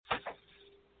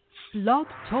Blog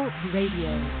Talk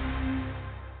Radio.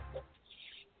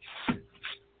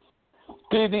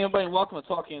 Good evening, everybody, and welcome to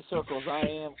Talking in Circles. I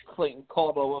am Clayton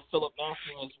Caldwell with Philip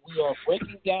Matthew as we are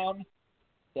breaking down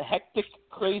the hectic,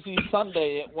 crazy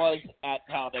Sunday it was at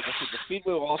Talladega Superspeedway.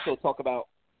 We'll also talk about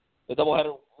the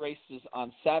doubleheader races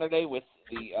on Saturday with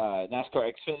the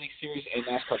NASCAR Xfinity Series and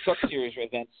NASCAR Truck Series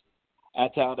events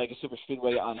at Talladega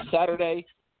Superspeedway on Saturday.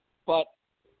 But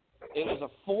it was a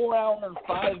 4-hour and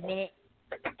 5-minute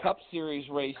Cup Series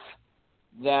race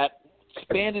that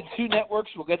spanned 2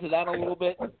 networks. We'll get to that in a little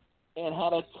bit. And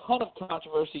had a ton of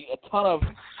controversy, a ton of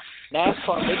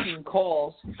NASCAR making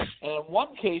calls, and in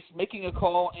one case making a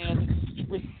call and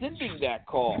rescinding that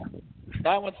call.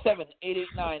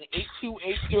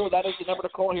 917-889-8280, that is the number to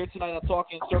call here tonight on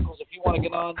Talking in Circles if you want to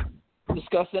get on,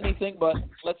 discuss anything, but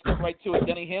let's get right to it.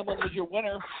 Denny Hamlin was your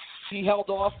winner. He held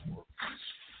off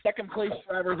second-place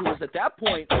driver who was at that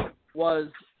point was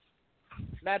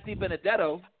Matt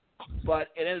DiBenedetto, but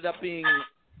it ended up being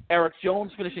Eric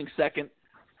Jones finishing second.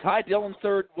 Ty Dillon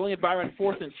third, William Byron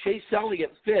fourth, and Chase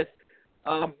Elliott fifth.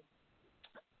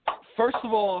 First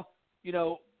of all, you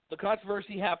know, the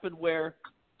controversy happened where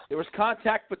there was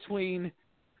contact between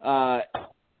Matt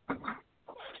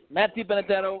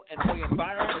DiBenedetto and William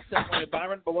Byron. They sent William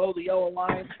Byron below the yellow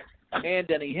line, and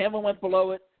Denny Hamlin went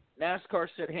below it. NASCAR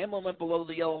said Hamlin went below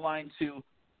the yellow line to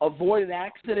avoid an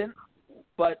accident,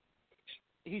 but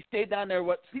he stayed down there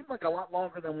what seemed like a lot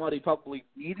longer than what he probably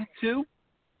needed to.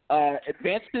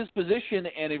 Advanced his position,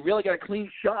 and he really got a clean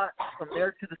shot from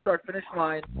there to the start-finish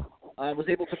line. Was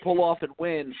able to pull off and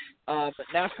win. But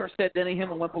NASCAR said Denny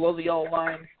Hamlin went below the yellow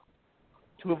line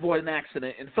to avoid an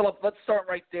accident. And, Philip, let's start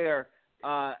right there.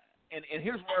 And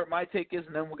here's where my take is,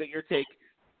 and then we'll get your take.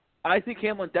 I think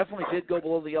Hamlin definitely did go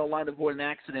below the yellow line to avoid an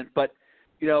accident. But,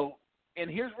 you know,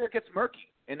 and here's where it gets murky.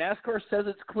 And NASCAR says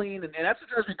it's clean, and that's what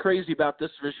drives me crazy about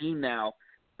this regime now.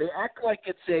 They act like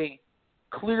it's a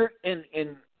clear and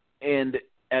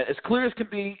as clear as can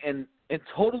be, and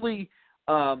totally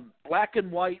black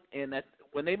and white, and that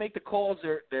when they make the calls,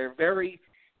 they're very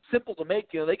simple to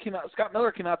make. You know, they came out. Scott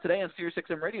Miller came out today on Sirius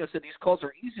XM Radio and said these calls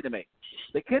are easy to make.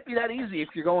 They can't be that easy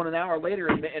if you're going an hour later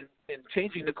and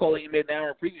changing the call that you made an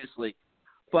hour previously.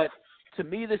 But to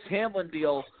me, this Hamlin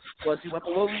deal was he went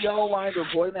below the yellow line to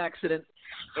avoid an accident,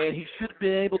 and he should have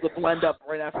been able to blend up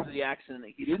right after the accident.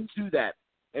 He didn't do that,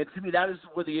 and to me, that is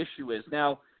where the issue is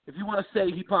now. If you want to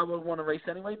say he probably would want to race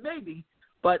anyway, maybe.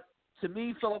 But to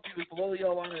me, Philip, he was below the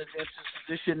yellow line in advanced his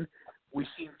position. We've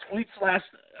seen tweets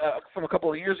from a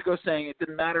couple of years ago saying it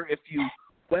didn't matter if you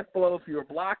went below, if you were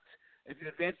blocked, if you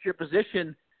advanced your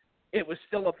position, it was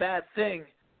still a bad thing.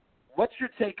 What's your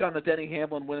take on the Denny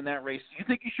Hamlin winning that race? Do you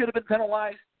think he should have been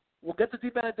penalized? We'll get to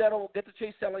DiBenedetto, we'll get to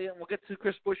Chase Elliott, and we'll get to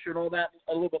Chris Buescher and all that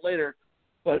a little bit later.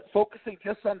 But focusing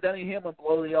just on Denny Hamlin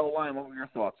below the yellow line, what were your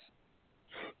thoughts?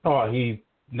 Oh, he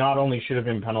not only should have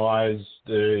been penalized,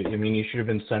 he should have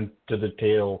been sent to the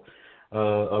tail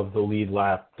of the lead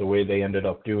lap the way they ended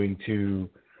up doing to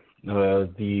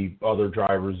the other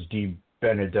drivers,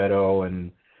 DiBenedetto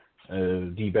and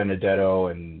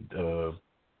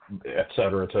et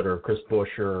cetera, Chris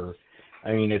Buescher.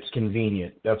 I mean, it's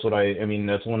convenient. That's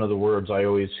one of the words I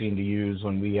always seem to use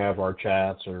when we have our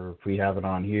chats or if we have it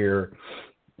on here.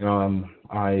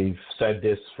 I've said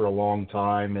this for a long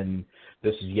time, and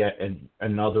this is yet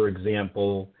another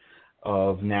example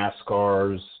of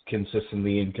NASCAR's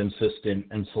consistently inconsistent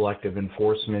and selective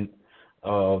enforcement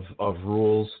of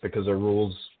rules, because their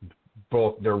rule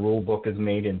book is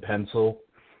made in pencil,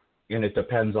 and it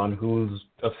depends on who's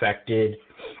affected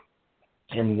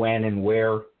and when and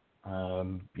where.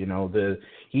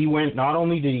 He went. Not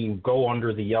only did he go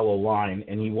under the yellow line,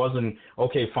 and he wasn't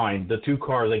okay. Fine, the 2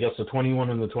 cars, I guess the 21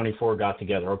 and the 24 got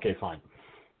together. Okay, fine.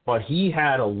 But he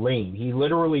had a lane. He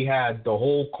literally had the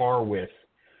whole car width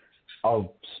of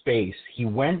space. He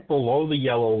went below the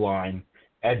yellow line,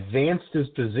 advanced his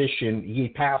position. He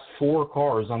passed 4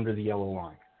 cars under the yellow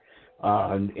line.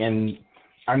 And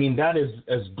I mean, that is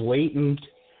as blatant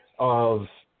of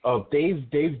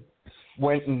they've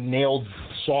went and nailed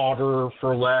Sauter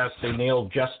for less. They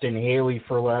nailed Justin Haley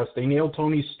for less. They nailed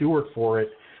Tony Stewart for it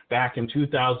back in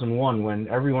 2001 when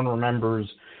everyone remembers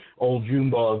old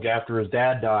Junebug, after his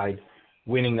dad died,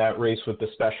 winning that race with the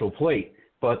special plate.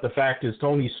 But the fact is,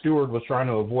 Tony Stewart was trying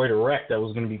to avoid a wreck that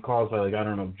was going to be caused by,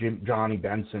 Johnny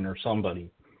Benson or somebody.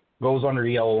 Goes under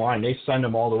the yellow line. They send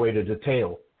him all the way to the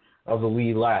tail of the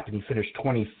lead lap, and he finished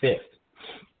 25th.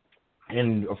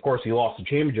 And, of course, he lost the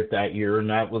championship that year, and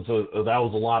that was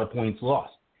a lot of points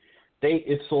lost.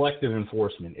 It's selective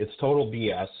enforcement. It's total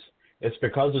BS. It's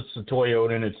because it's the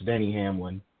Toyota and it's Denny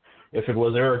Hamlin. If it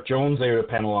was Eric Jones, they would have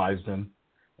penalized him.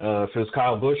 If it was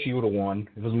Kyle Busch, he would have won.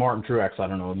 If it was Martin Truex, I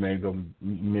don't know, maybe go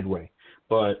midway.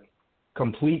 But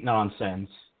complete nonsense.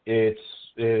 It's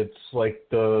like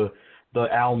the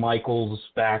Al Michaels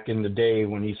back in the day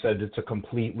when he said it's a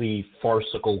completely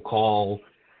farcical call.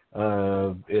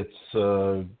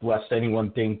 It's lest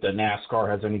anyone think that NASCAR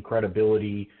has any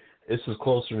credibility. This is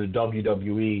closer to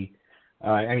WWE.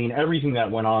 I mean, everything that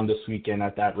went on this weekend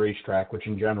at that racetrack, which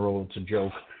in general it's a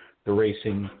joke, the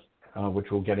racing, which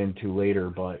we'll get into later.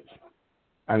 But,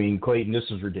 I mean, Clayton, this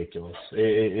is ridiculous.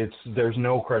 There's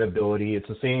no credibility. It's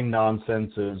the same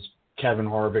nonsense as Kevin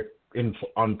Harvick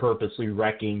unpurposely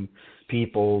wrecking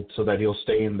people so that he'll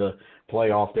stay in the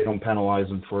playoff. They don't penalize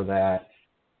him for that.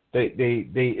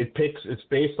 It's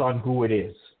based on who it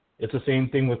is. It's the same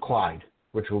thing with Clyde,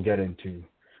 which we'll get into.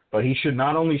 But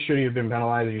not only should he have been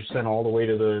penalized, he was sent all the way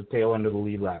to the tail end of the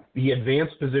lead lap. He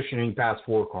advanced positioning past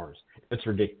 4 cars. It's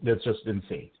ridiculous. It's just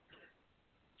insane.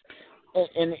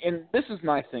 And this is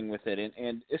my thing with it,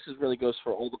 and this really goes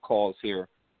for all the calls here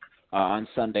on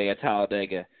Sunday at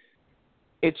Talladega.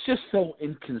 It's just so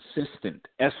inconsistent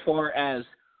as far as,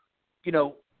 you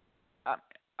know, I'm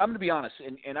going to be honest,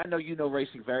 and I know you know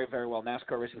racing very, very well,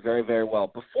 NASCAR racing very, very well.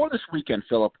 Before this weekend,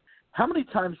 Philip, how many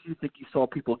times do you think you saw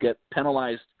people get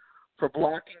penalized for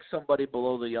blocking somebody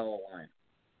below the yellow line?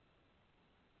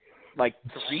 Like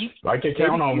 3? I could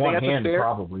count on one hand,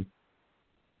 probably.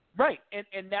 Right,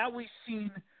 and now we've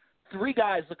seen 3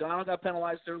 guys. Logano got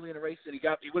penalized early in the race, and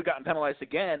he would have gotten penalized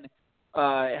again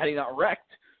had he not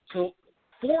wrecked. So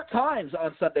 4 times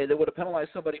on Sunday they would have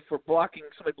penalized somebody for blocking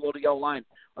somebody below the yellow line.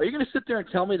 Are you going to sit there and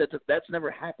tell me that that's never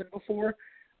happened before,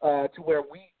 to where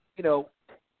we, you know,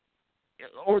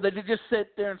 or they just sit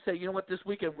there and say, you know what, this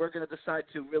weekend we're going to decide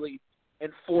to really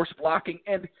enforce blocking?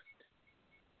 And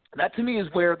that to me is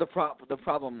where the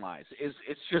problem lies.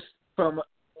 It's just from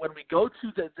when we go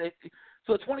to the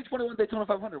 2021 Daytona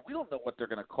 500, we don't know what they're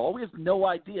going to call. We have no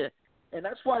idea, and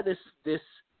that's why this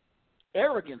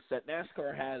arrogance that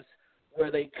NASCAR has, where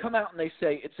they come out and they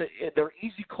say they're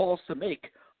easy calls to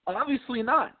make. Obviously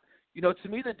not. You know, to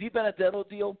me, the DiBenedetto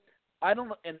deal, I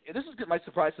don't, and this might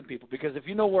surprise some people, because if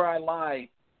you know where I lie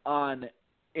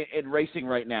in racing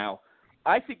right now,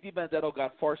 I think DiBenedetto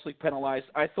got farcely penalized.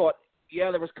 I thought, yeah,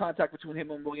 there was contact between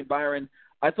him and William Byron.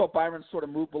 I thought Byron sort of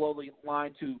moved below the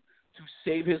line to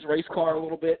save his race car a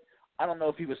little bit. I don't know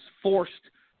if he was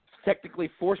technically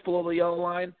forced below the yellow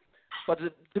line. But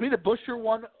to me, the Buescher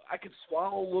one, I could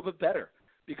swallow a little bit better,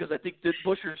 because I think that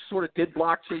Buescher sort of did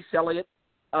block Chase Elliott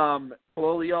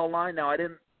below the yellow line. Now, I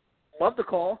didn't love the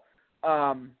call,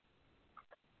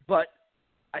 but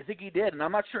I think he did. And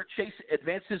I'm not sure Chase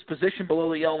advanced his position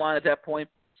below the yellow line at that point,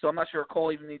 so I'm not sure a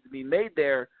call even needs to be made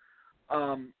there.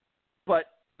 But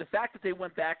the fact that they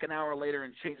went back an hour later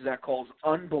and changed that call is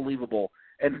unbelievable.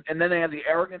 And then they have the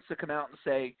arrogance to come out and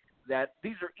say that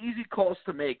these are easy calls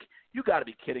to make. You got to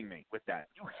be kidding me with that.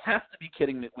 You have to be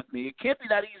kidding me with me. It can't be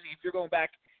that easy if you're going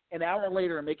back an hour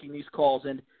later and making these calls.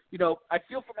 And, you know, I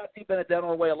feel from that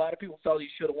DiBenedetto way, a lot of people felt he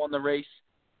should have won the race.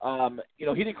 You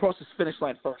know, he didn't cross his finish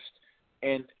line first.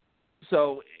 And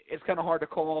so it's kind of hard to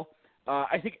call.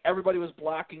 I think everybody was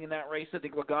blocking in that race. I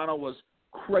think Logano was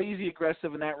crazy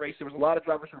aggressive in that race. There was a lot of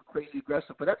drivers who were crazy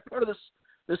aggressive. But that's part of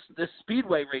this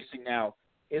speedway racing now,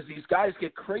 is these guys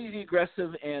get crazy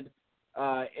aggressive, and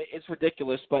it's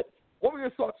ridiculous. But what were your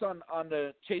thoughts on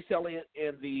the Chase Elliott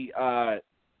and the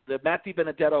Matt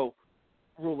DiBenedetto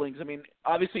rulings? I mean,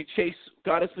 obviously Chase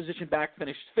got his position back,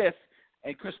 finished 5th,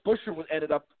 and Chris Buescher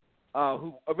ended up,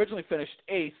 who originally finished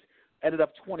 8th, ended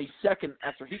up 22nd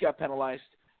after he got penalized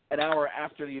an hour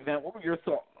after the event. What were your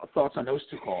thoughts on those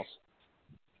 2 calls?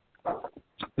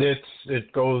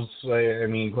 It goes. I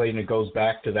mean, Clayton, it goes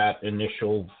back to the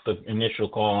initial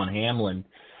call on Hamlin.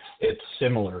 It's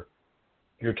similar.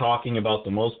 You're talking about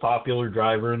the most popular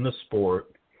driver in the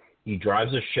sport. He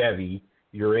drives a Chevy.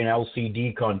 You're in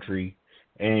LCD country,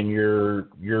 and you're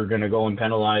going to go and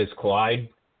penalize Clyde.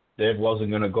 That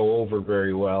wasn't going to go over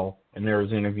very well, and there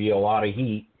was going to be a lot of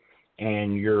heat.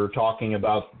 And you're talking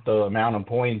about the amount of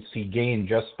points he gained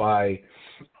just by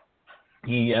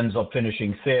he ends up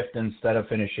finishing 5th instead of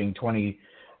finishing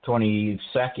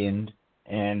 22nd,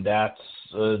 and that's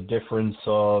a difference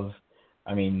of,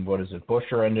 I mean, what is it?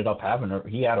 Buescher ended up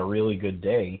he had a really good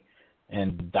day,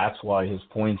 and that's why his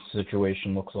points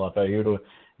situation looks a lot better.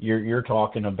 You're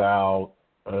talking about,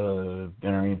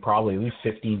 probably at least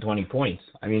 15, 20 points.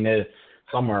 I mean,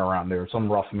 somewhere around there,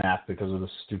 some rough math because of the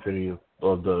stupidity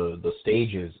of the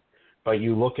stages. But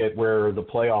you look at where the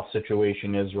playoff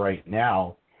situation is right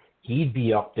now, he'd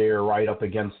be up there right up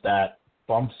against that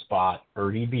bump spot,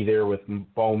 or he'd be there with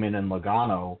Bowman and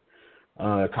Logano,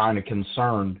 kind of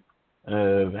concerned.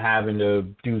 having to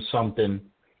do something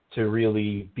to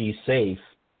really be safe.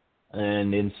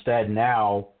 And instead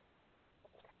now,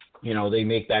 they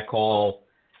make that call.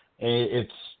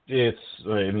 It's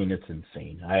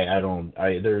insane.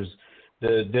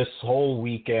 This whole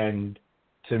weekend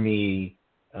to me,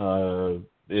 you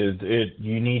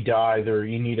need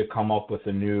to come up with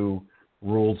a new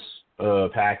rules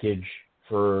package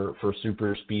for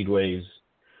super speedways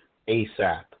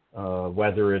ASAP.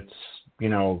 Whether it's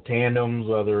tandems,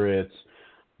 whether it's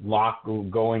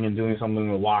going and doing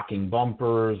something with locking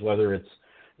bumpers, whether it's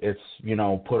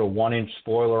put a 1-inch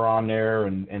spoiler on there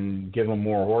and give them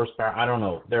more horsepower. I don't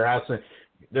know. There has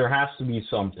to be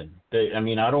something.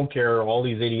 I don't care all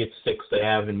these idiot sticks they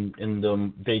have in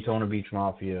the Daytona Beach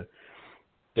Mafia.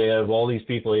 They have all these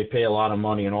people, they pay a lot of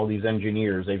money, and all these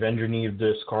engineers. They've engineered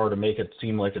this car to make it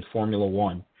seem like it's Formula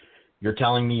One. You're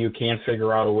telling me you can't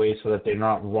figure out a way so that they're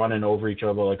not running over each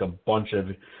other like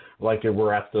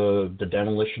we're at the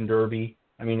demolition derby?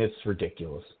 It's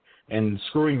ridiculous. And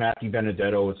screwing Matthew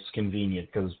Benedetto, it's convenient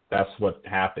because that's what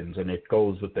happens, and it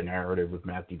goes with the narrative with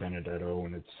Matthew Benedetto,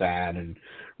 and it's sad, and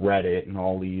Reddit and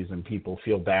all these, and people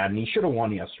feel bad. And he should have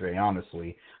won yesterday,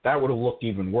 honestly. That would have looked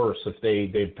even worse if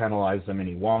they'd penalized him and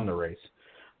he won the race.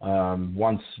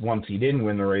 Once he didn't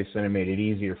win the race, then it made it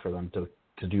easier for them to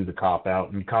do the cop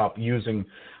out, and using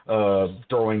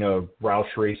throwing a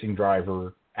Roush Racing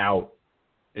driver out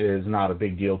is not a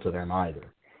big deal to them either.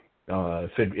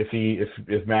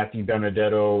 If Matthew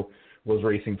Benedetto was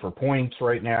racing for points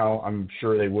right now, I'm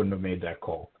sure they wouldn't have made that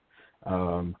call.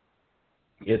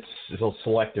 It's a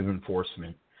selective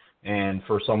enforcement, and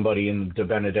for somebody in the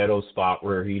Benedetto spot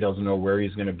where he doesn't know where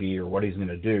he's going to be or what he's going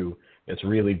to do, it's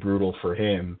really brutal for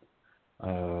him.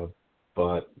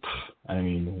 But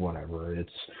whatever.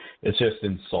 It's just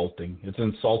insulting. It's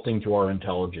insulting to our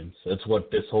intelligence. That's what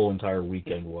this whole entire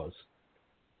weekend was.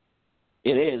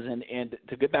 It is, and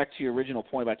to get back to your original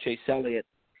point about Chase Elliott,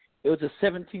 it was a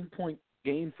 17-point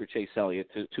game for Chase Elliott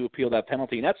to appeal that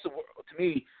penalty. And to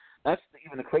me, that's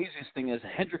even the craziest thing is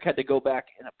Hendrick had to go back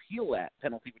and appeal that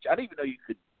penalty, which I didn't even know you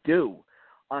could do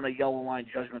on a yellow line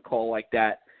judgment call like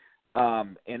that.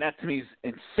 And that to me is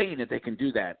insane that they can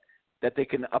do that they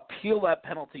can appeal that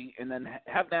penalty and then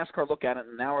have NASCAR look at it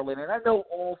an hour later. And I know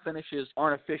all finishes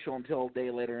aren't official until a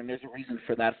day later, and there's a reason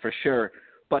for that for sure.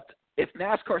 But if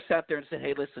NASCAR sat there and said,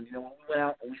 hey, listen, when we went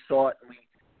out and we saw it,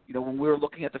 and when we were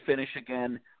looking at the finish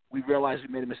again, we realized we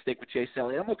made a mistake with Chase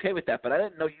Elliott. I'm okay with that, but I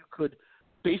didn't know you could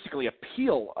basically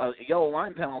appeal a yellow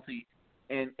line penalty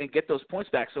and get those points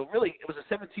back. So really, it was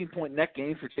a 17-point net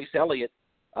gain for Chase Elliott.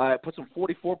 It puts him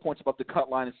 44 points above the cut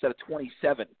line instead of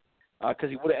 27, because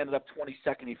he would have ended up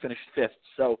 22nd. He finished 5th.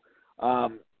 So,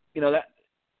 that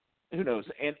who knows?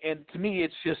 And to me,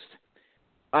 it's just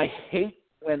I hate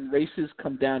when races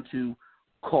come down to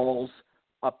calls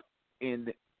up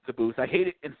in the booth. I hate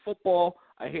it in football.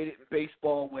 I hate it in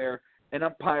baseball where an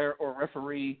umpire or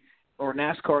referee or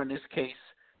NASCAR in this case,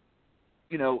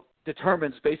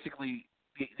 determines basically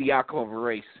the outcome of a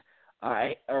race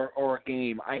or a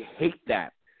game. I hate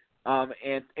that.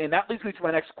 And that leads me to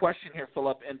my next question here,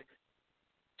 Philip. And,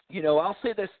 I'll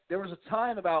say this. There was a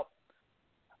time about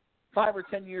 5 or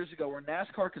 10 years ago where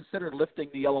NASCAR considered lifting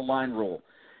the yellow line rule.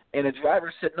 And the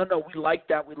driver said, no, we like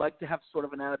that. We like to have sort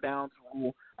of an out-of-bounds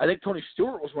rule. I think Tony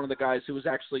Stewart was one of the guys who was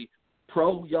actually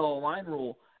pro-yellow line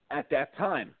rule at that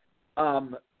time.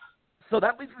 So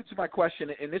that leads me to my question,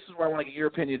 and this is where I want to get your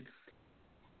opinion.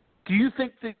 Do you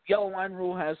think the yellow line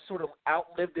rule has sort of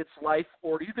outlived its life,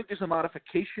 or do you think there's a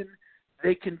modification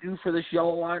they can do for this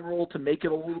yellow line rule to make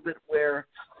it a little bit where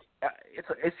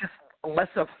it's just less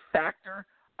of a factor,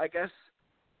 I guess?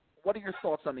 What are your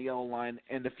thoughts on the yellow line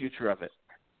and the future of it?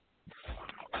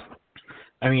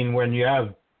 When you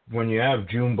have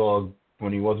Junebug,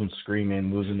 when he wasn't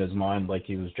screaming, losing his mind like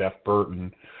he was Jeff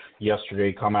Burton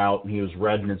yesterday, come out and he was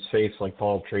red in his face like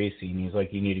Paul Tracy, and he's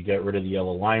like, you need to get rid of the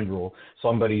yellow line rule.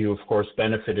 Somebody who, of course,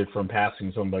 benefited from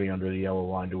passing somebody under the yellow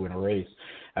line to win a race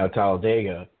at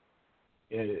Talladega.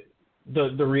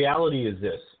 The reality is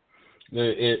this.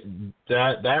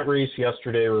 That race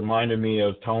yesterday reminded me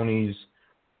of Tony's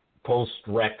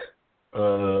post-wreck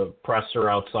presser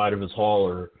outside of his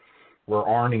hauler, where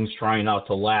Arning's trying not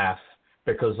to laugh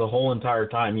because the whole entire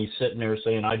time he's sitting there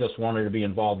saying, I just wanted to be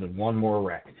involved in one more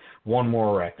wreck.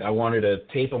 I wanted to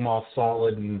tape them off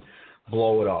solid and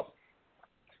blow it up.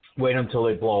 Wait until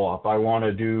they blow up. I want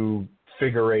to do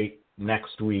figure eight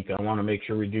next week. I want to make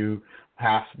sure we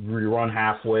run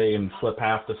halfway and flip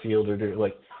half the field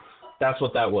that's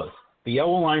what that was. The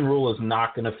yellow line rule is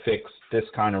not going to fix this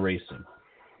kind of racing.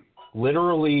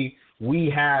 Literally, we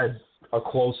had a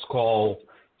close call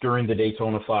during the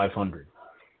Daytona 500.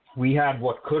 we had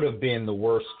what could have been the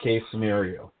worst case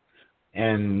scenario,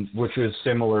 and which was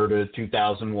similar to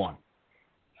 2001.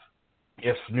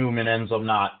 If Newman ends up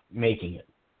not making it,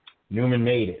 Newman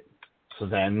made it. So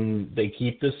then they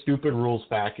keep this stupid rules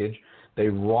package. They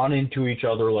run into each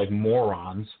other like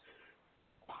morons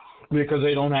because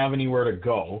they don't have anywhere to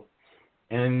go.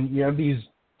 And you have these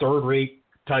third-rate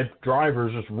type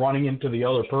drivers just running into the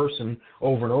other person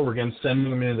over and over again,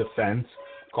 sending them into the fence,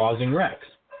 causing wrecks.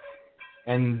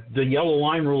 And the yellow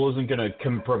line rule isn't going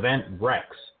to prevent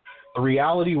wrecks. The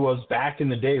reality was back in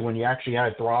the day when you actually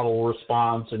had throttle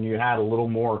response and you had a little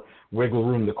more wiggle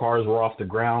room, the cars were off the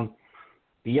ground,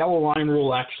 the yellow line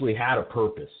rule actually had a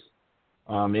purpose.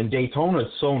 In Daytona,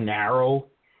 it's so narrow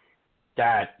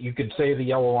that you could say the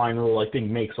yellow line rule, I think,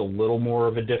 makes a little more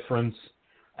of a difference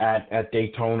at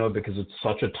Daytona because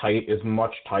it's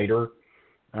much tighter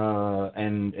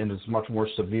and it's much more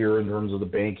severe in terms of the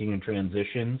banking and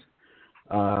transitions.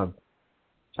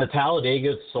 At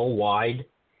Talladega, it's so wide,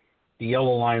 the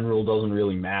yellow line rule doesn't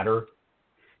really matter.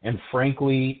 And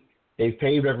frankly, they've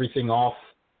paved everything off.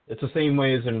 It's the same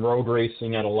way as in road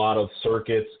racing at a lot of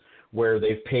circuits where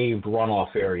they've paved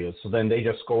runoff areas. So then they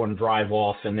just go and drive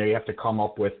off, and they have to come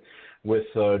up with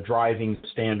driving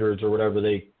standards or whatever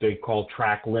they call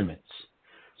track limits.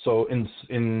 So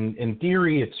in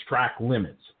theory, it's track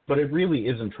limits, but it really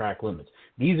isn't track limits.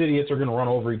 These idiots are going to run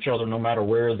over each other no matter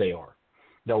where they are.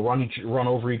 They'll run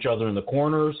over each other in the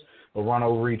corners. They'll run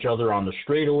over each other on the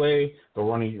straightaway. They'll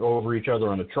run over each other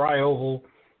on the tri-oval.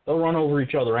 They'll run over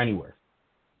each other anywhere.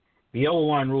 The yellow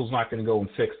line rule is not going to go and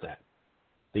fix that.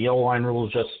 The yellow line rule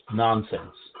is just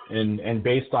nonsense. And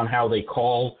based on how they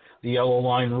call the yellow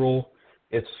line rule,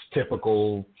 it's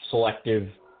typical selective,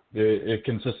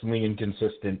 consistently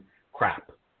inconsistent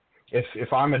crap.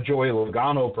 If I'm a Joey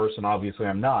Logano person, obviously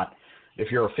I'm not.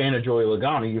 If you're a fan of Joey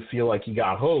Logano, you feel like he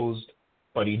got hosed,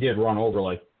 but he did run over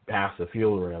like half the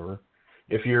field or whatever.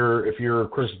 If you're a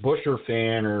Chris Buescher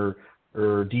fan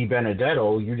or Di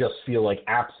Benedetto, you just feel like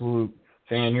absolute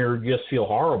fan. You just feel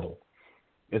horrible.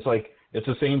 It's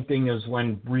the same thing as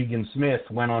when Regan Smith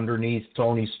went underneath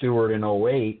Tony Stewart in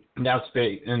 2008. That's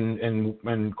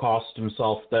and cost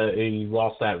himself he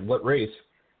lost that race.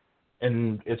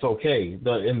 And it's okay.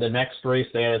 In the next race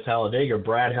they had at Talladega,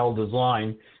 Brad held his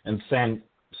line and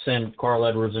sent Carl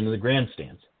Edwards into the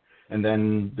grandstands. And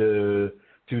then the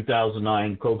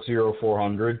 2009 Coke Zero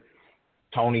 400,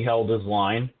 Tony held his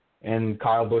line, and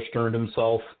Kyle Busch turned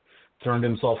himself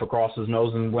across his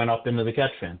nose and went up into the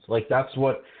catch fence. Like that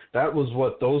was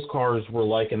what those cars were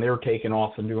like, and they were taking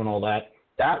off and doing all that.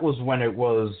 That was when it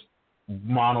was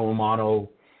mano,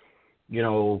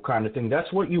 kind of thing.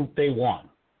 That's what they want.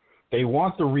 They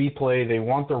want the replay. They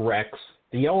want the wrecks.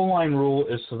 The yellow line rule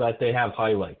is so that they have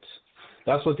highlights.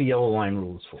 That's what the yellow line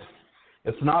rule is for.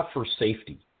 It's not for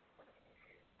safety.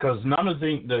 Because none of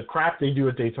the crap they do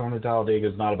at Daytona Talladega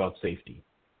is not about safety.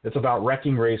 It's about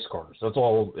wrecking race cars. That's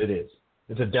all it is.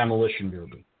 It's a demolition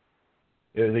derby.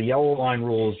 The yellow line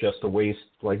rule is just a waste,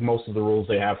 like most of the rules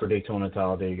they have for Daytona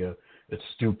Talladega. It's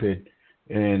stupid,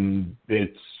 and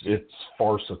it's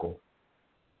farcical.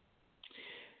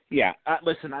 Yeah,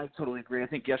 listen, I totally agree. I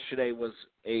think yesterday was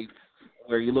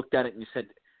where you looked at it and you said,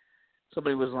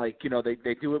 somebody was like,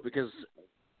 they do it because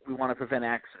we want to prevent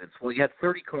accidents. Well, you had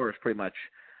 30 cars pretty much.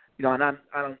 And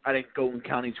I didn't go and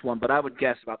count each one, but I would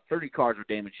guess about 30 cars were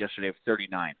damaged yesterday of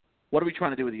 39. What are we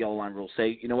trying to do with the yellow line rule?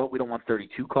 Say, you know what, we don't want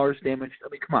 32 cars damaged? I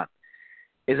mean, come on.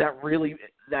 Is that really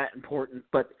that important?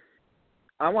 But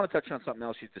I want to touch on something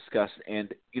else you've discussed.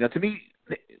 And, to me,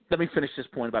 let me finish this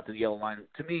point about the yellow line.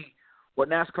 To me, what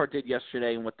NASCAR did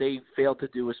yesterday and what they failed to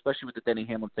do, especially with the Denny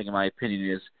Hamlin thing, in my opinion,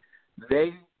 is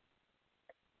they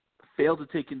failed to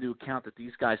take into account that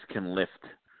these guys can lift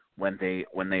when they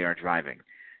are driving.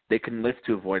 They can lift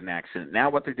to avoid an accident. Now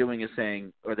what they're doing is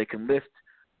saying, or they can lift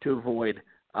to avoid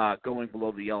going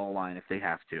below the yellow line if they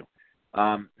have to.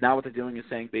 Now what they're doing is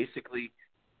saying basically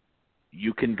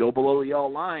you can go below the yellow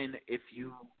line if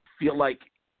you feel like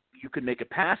you can make a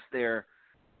pass there.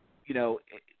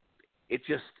 It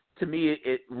just, to me,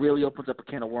 it really opens up a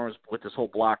can of worms with this whole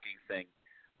blocking thing.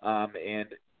 And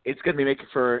it's going to be making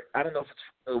for, I don't know if it's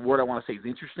a word I want to say is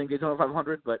interesting, Daytona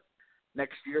 500, but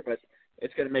next year, but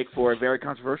it's going to make for a very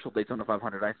controversial Daytona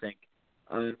 500, I think.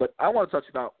 But I want to touch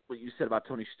about what you said about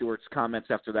Tony Stewart's comments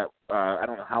after that. I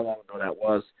don't know how long ago that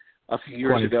was, a few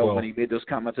years ago when he made those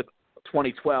comments.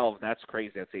 2012, that's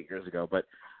crazy. That's 8 years ago. But,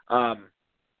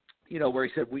 where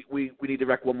he said we need to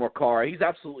wreck one more car. He's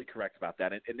absolutely correct about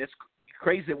that. And it's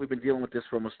crazy that we've been dealing with this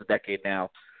for almost a decade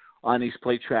now on these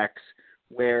play tracks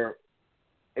where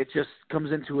it just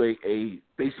comes into a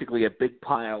basically a big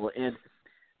pile. And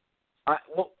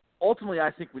ultimately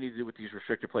I think we need to do with these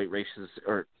restrictor plate races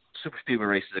or super speedway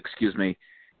races,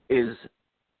 is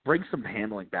bring some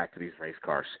handling back to these race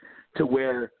cars to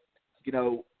where,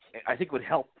 I think it would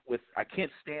help with. I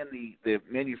can't stand the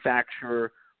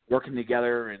manufacturer working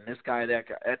together and this guy, that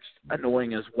guy. That's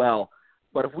annoying as well.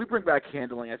 But if we bring back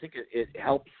handling, I think it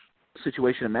helps the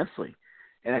situation immensely.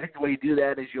 And I think the way you do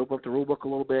that is you open up the rule book a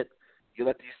little bit. You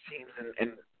let these teams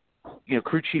and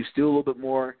crew chiefs do a little bit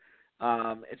more,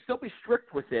 and still be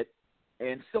strict with it,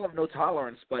 and still have no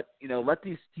tolerance. But let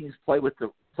these teams play with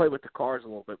the cars a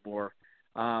little bit more.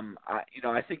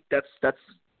 I think that's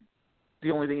the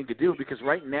only thing you could do, because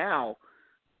right now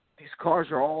these cars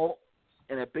are all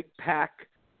in a big pack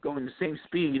going the same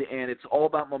speed, and it's all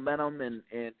about momentum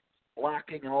and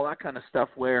blocking and all that kind of stuff,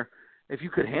 where if you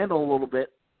could handle a little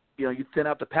bit, you'd thin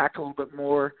out the pack a little bit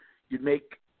more, you'd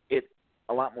make it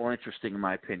a lot more interesting, in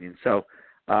my opinion. So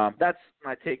that's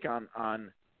my take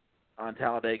on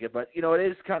Talladega. But,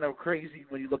 it is kind of crazy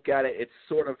when you look at it. It's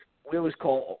sort of,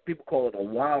 people call it a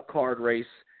wild card race,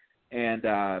 and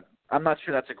I'm not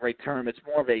sure that's a great term. It's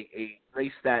more of a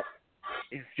race that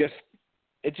is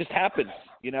it just happens,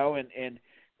 and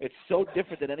it's so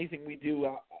different than anything we do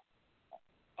at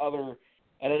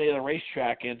any other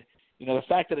racetrack. And, the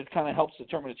fact that it kind of helps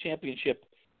determine a championship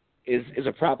is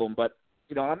a problem. But,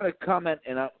 I'm going to comment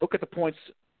and look at the points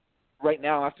right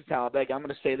now after Talladega. I'm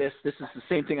going to say this. This is the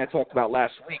same thing I talked about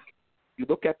last week. You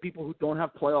look at people who don't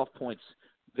have playoff points.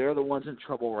 They're the ones in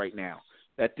trouble right now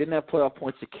that didn't have playoff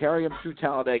points to carry them through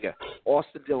Talladega.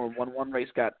 Austin Dillon won one race,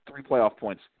 got 3 playoff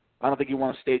points. I don't think he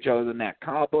won a stage other than that.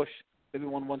 Kyle Busch maybe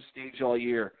won one stage all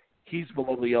year. He's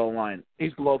below the yellow line.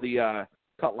 He's below the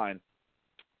cut line.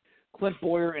 Clint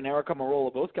Boyer and Eric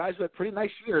Almirola, both guys who had pretty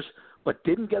nice years, but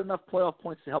didn't get enough playoff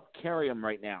points to help carry them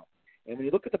right now. And when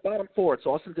you look at the bottom 4, it's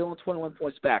Austin Dillon 21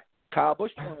 points back, Kyle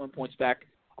Busch 21 points back,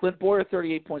 Clint Boyer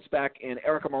 38 points back, and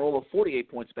Eric Almirola 48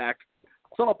 points back.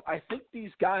 So I think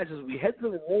these guys, as we head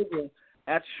to the Roval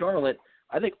at Charlotte,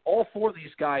 I think all 4 of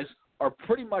these guys are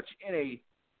pretty much in a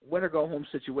win-or-go-home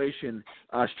situation.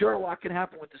 Sure, a lot can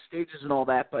happen with the stages and all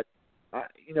that, but,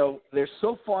 they're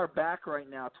so far back right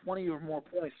now, 20 or more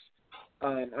points.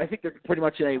 I think they're pretty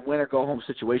much in a win-or-go-home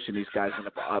situation, these guys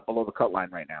below the cut line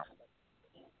right now.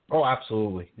 Oh,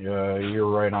 absolutely.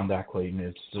 You're right on that, Clayton.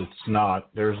 It's not.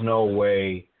 There's no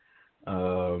way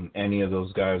any of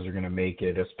those guys are going to make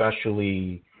it,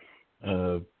 especially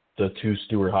the 2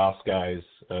 Stewart-Haas guys.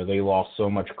 They lost so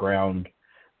much ground.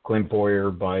 Clint Boyer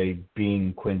by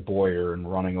being Clint Boyer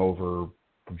and running over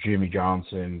Jimmy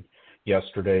Johnson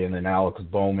yesterday, and then Alex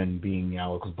Bowman being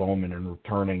Alex Bowman and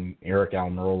returning Eric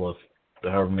Almirola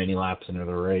however many laps into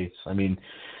the race. I mean,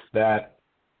 that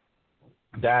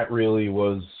really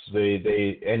was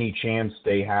they any chance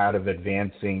they had of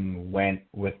advancing went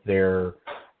with their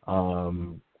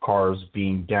cars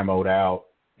being demoed out,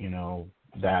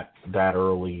 that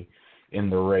early in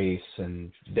the race,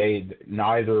 and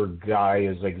neither guy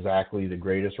is exactly the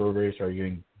greatest road racer. I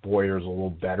think Boyer's a little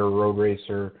better road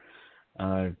racer.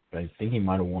 I think he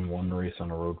might have won one race on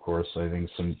a road course. I think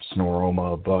some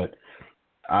Snoroma, but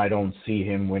I don't see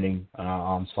him winning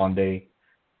on Sunday.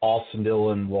 Austin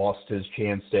Dillon lost his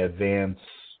chance to advance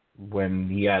when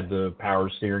he had the power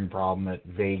steering problem at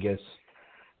Vegas.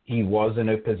 He was in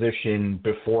a position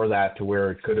before that to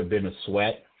where it could have been a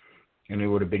sweat, and it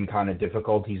would have been kind of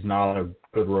difficult. He's not a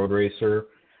good road racer,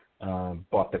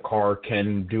 but the car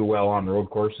can do well on road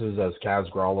courses, as Kaz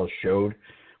Grala showed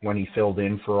when he filled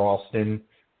in for Austin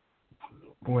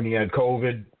when he had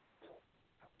COVID.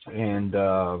 And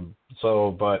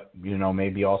but,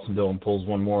 maybe Austin Dillon pulls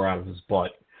one more out of his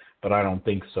butt, but I don't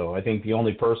think so. I think the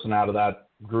only person out of that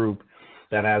group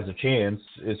that has a chance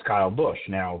is Kyle Busch.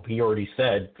 Now, he already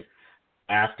said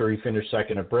after he finished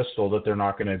second at Bristol that they're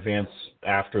not going to advance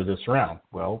after this round.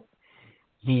 Well,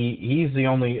 he's the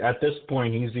only, at this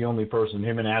point, he's the only person,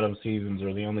 him and Adam Stevens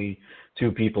are the only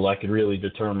 2 people that could really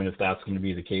determine if that's going to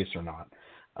be the case or not.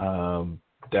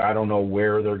 I don't know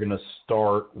where they're going to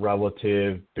start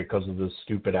relative because of the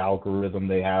stupid algorithm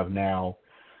they have now.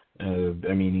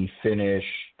 He finished,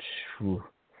 he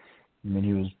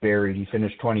was buried. He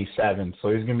finished 27th, so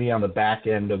he's going to be on the back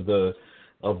end of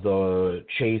the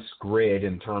chase grid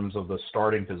in terms of the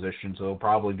starting position. So he'll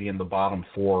probably be in the bottom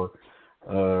 4,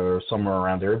 somewhere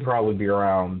around there. He'll probably be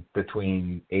around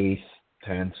between 8th,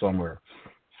 10th, somewhere.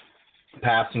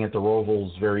 Passing at the Roval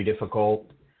is very difficult.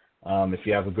 If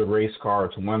you have a good race car,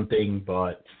 it's one thing,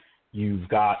 but you've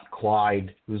got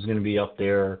Clyde, who's going to be up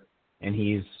there, and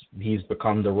he's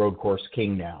become the road course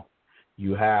king now.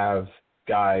 You have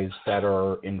guys that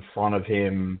are in front of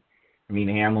him.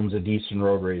 Hamlin's a decent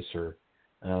road racer.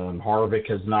 Harvick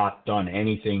has not done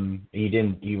anything.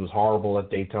 He was horrible at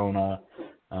Daytona.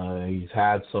 He's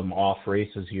had some off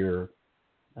races here.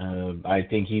 I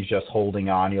think he's just holding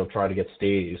on. He'll try to get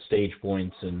stage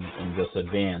points and just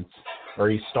advance. Or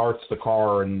he starts the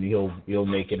car and he'll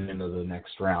make it into the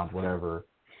next round, whatever.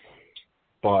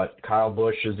 But Kyle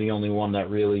Busch is the only one that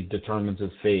really determines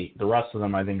his fate. The rest of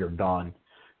them, I think, are done.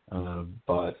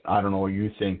 But I don't know what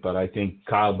you think, but I think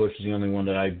Kyle Busch is the only one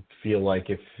that I feel like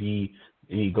if he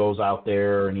goes out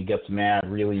there and he gets mad,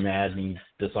 really mad, and he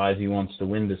decides he wants to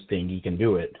win this thing, he can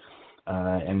do it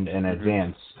and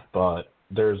advance. But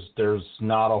there's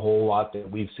not a whole lot that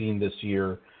we've seen this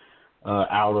year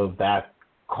out of that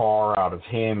car, out of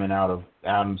him, and out of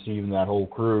Adam Stevens, that whole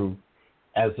crew,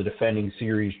 as the defending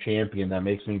series champion, that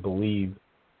makes me believe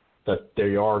that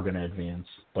they are going to advance.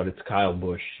 But it's Kyle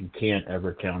Busch. You can't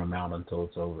ever count him out until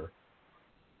it's over.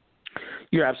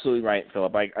 You're absolutely right,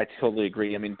 Philip. I totally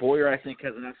agree. I mean, Bowyer, I think,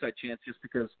 has an outside chance just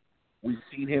because we've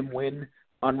seen him win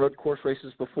on road course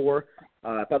races before.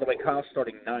 By the way, Kyle's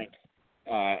starting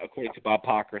 9th, according to Bob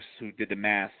Pockris, who did the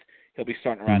math. He'll be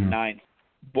starting around 9th.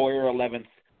 Bowyer 11th,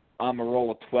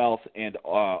 Amarola 12th, and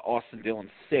Austin Dillon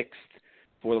 6th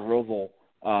for the Roval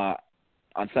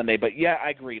on Sunday. But, yeah, I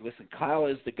agree. Listen, Kyle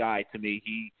is the guy to me.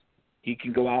 He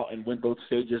can go out and win both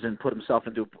stages and put himself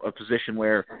into a position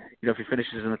where, if he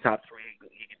finishes in the top 3,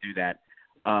 he can do that.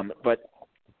 But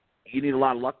you need a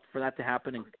lot of luck for that to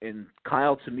happen. And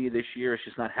Kyle, to me, this year, has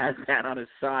just not had that on his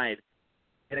side.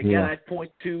 And again, I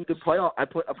point to the playoff. I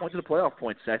point to the playoff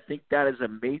points. I think that is a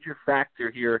major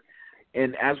factor here.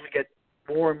 And as we get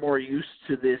more and more used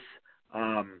to this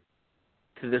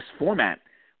format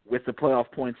with the playoff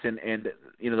points and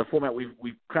the format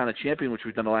we've kind of championed, which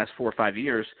we've done the last 4 or 5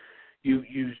 years,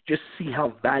 you just see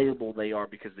how valuable they are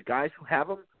because the guys who have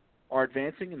them are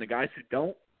advancing and the guys who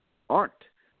don't aren't,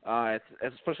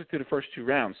 especially through the first 2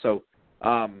 rounds. So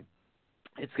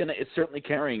it's certainly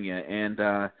carrying you,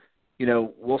 and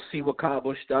we'll see what Kyle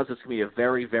Busch does. It's going to be a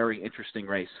very, very interesting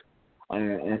race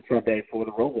on Sunday for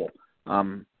the Roval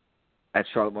at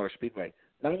Charlotte Motor Speedway.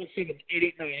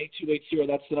 917-889-8280,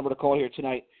 that's the number to call here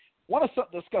tonight. I want to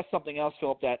discuss something else,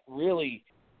 Philip, that really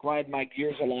grind my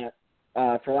gears a lot.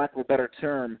 For lack of a better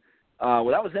term, that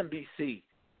was NBC.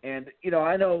 And,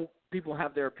 I know people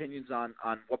have their opinions on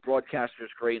what broadcaster is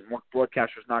great and what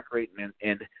broadcaster is not great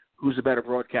and who's a better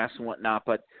broadcaster and whatnot.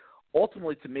 But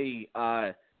ultimately, to me,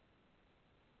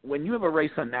 when you have a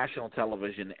race on national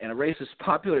television and a race as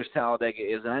popular as Talladega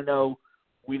is, and I know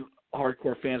we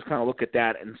hardcore fans kind of look at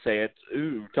that and say it's,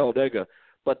 ooh, Talladega.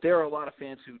 But there are a lot of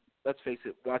fans who, let's face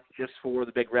it, watch just for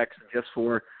the big wrecks and just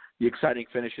for the exciting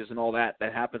finishes and all that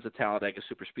happens at Talladega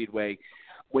Superspeedway.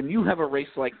 When you have a race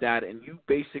like that and you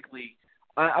basically,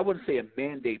 I wouldn't say a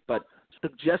mandate, but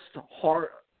suggest to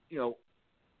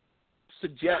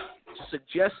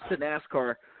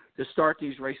NASCAR to start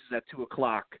these races at 2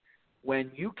 o'clock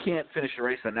when you can't finish a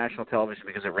race on national television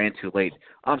because it ran too late.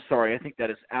 I'm sorry. I think that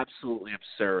is absolutely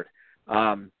absurd.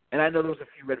 And I know there was a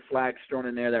few red flags thrown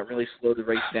in there that really slowed the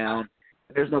race down.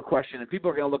 There's no question. And people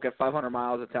are going to look at 500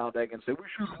 miles at Talladega and say, we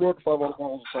should run 500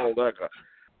 miles at Talladega.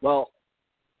 Well,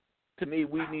 to me,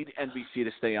 we need NBC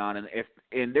to stay on.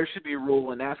 And there should be a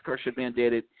rule, and NASCAR should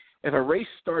mandate it. If a race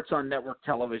starts on network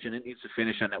television, it needs to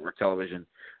finish on network television.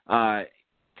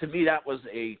 To me, that was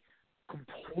a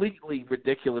completely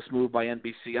ridiculous move by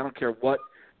NBC. I don't care what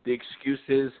the excuse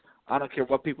is. I don't care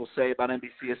what people say about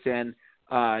NBCSN.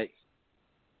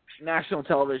 National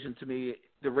television, to me,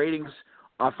 the ratings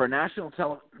for national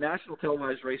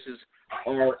televised races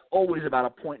are always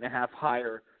about 1.5 points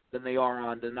higher than they are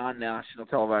on the non-national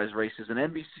televised races. And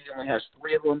NBC only has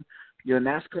 3 of them.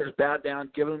 NASCAR's bowed down,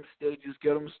 giving them stages,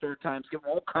 giving them start times, giving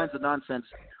them all kinds of nonsense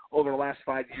over the last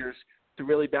 5 years to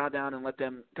really bow down and let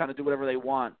them kind of do whatever they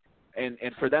want. And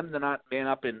for them to not man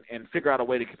up and figure out a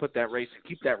way to put that race and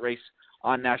keep that race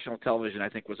on national television, I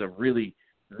think was a really,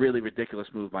 really ridiculous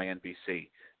move by NBC.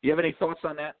 Do you have any thoughts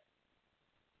on that?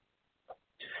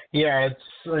 Yeah,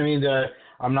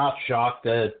 I'm not shocked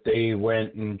that they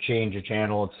went and changed the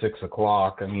channel at 6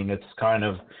 o'clock. I mean, it's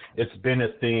been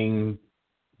a thing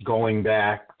going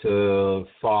back to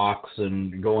Fox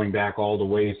and going back all the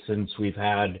way since we've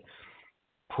had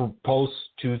post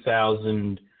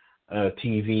 2000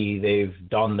 TV. They've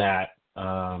done that.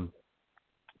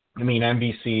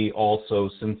 NBC also,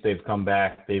 since they've come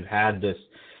back, they've had this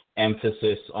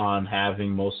emphasis on having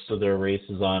most of their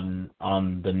races on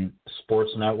the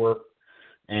sports network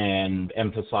and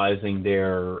emphasizing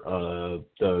their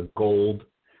the gold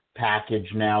package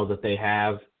now that they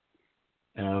have.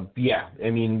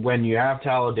 When you have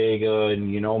Talladega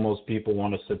and most people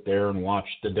want to sit there and watch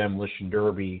the Demolition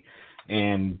Derby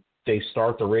and they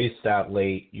start the race that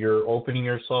late, you're opening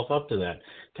yourself up to that.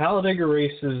 Talladega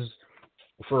races,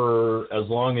 for as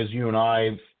long as you and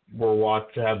I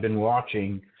have been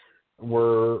watching,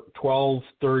 were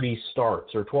 12:30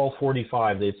 starts, or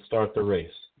 12:45 they'd start the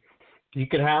race. You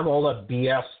could have all that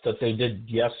BS that they did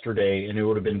yesterday, and it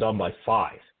would have been done by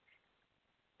 5.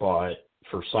 But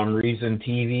for some reason,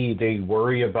 TV, they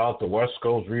worry about the West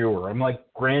Coast viewer. I'm like,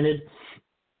 granted,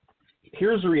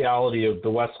 here's the reality of the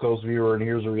West Coast viewer, and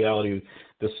here's the reality of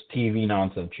this TV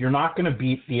nonsense. You're not going to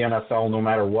beat the NFL no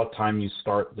matter what time you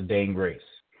start the dang race.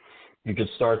 You could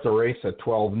start the race at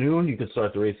 12 noon. You could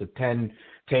start the race at 10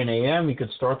 a.m. You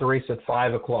could start the race at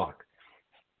 5 o'clock.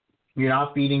 You're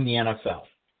not beating the NFL.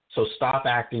 So stop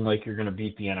acting like you're going to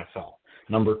beat the NFL.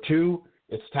 Number 2,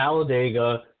 it's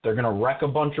Talladega. They're going to wreck a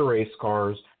bunch of race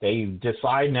cars. They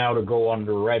decide now to go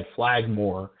under red flag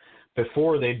more.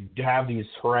 Before, they'd have these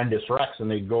horrendous wrecks, and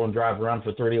they'd go and drive around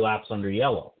for 30 laps under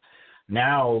yellow.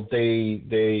 Now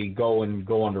they go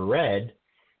under red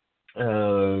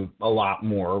a lot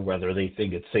more, whether they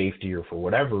think it's safety or for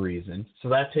whatever reason. So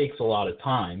that takes a lot of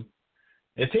time.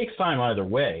 It takes time either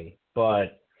way,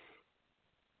 but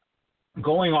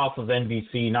going off of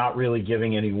NBC, not really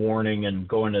giving any warning, and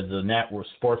going to the network,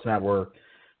 sports network,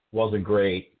 wasn't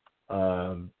great.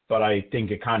 But I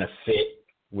think it kind of fit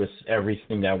with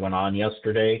everything that went on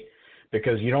yesterday,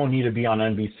 because you don't need to be on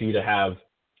NBC to have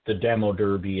the demo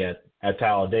derby at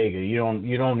Talladega. You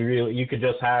don't really. You could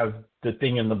just have the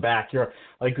thing in the backyard.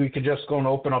 Like, we could just go and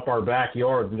open up our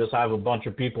backyard and just have a bunch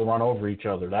of people run over each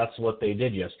other. That's what they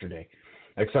did yesterday,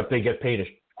 except they get paid a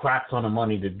crap ton of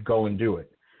money to go and do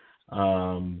it.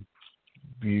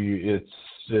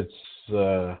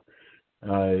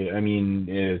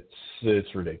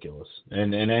 It's ridiculous.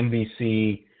 And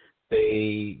NBC,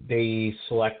 they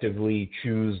selectively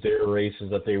choose their races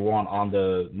that they want on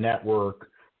the network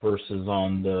versus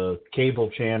on the cable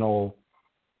channel.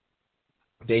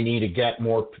 They need to get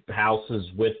more houses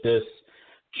with this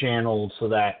channel so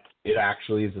that it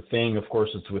actually is a thing. Of course,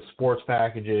 it's with sports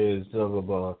packages, blah, blah,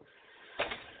 blah.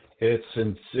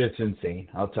 It's insane.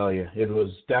 I'll tell you, it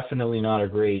was definitely not a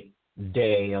great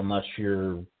day unless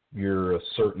you're a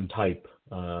certain type.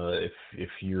 If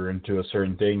you're into a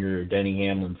certain thing, you're a Denny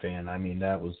Hamlin fan. I mean,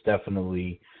 that was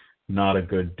definitely not a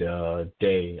good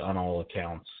day on all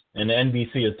accounts. And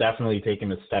NBC has definitely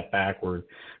taken a step backward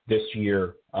this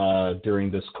year during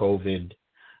this COVID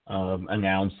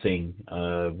announcing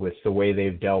with the way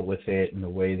they've dealt with it, and the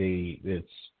way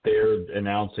their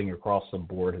announcing across the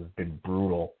board has been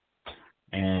brutal.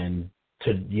 And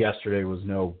yesterday was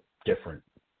no different.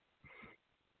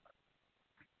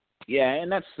 Yeah,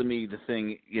 and that's, to me, the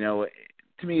thing.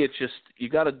 To me, it's just, you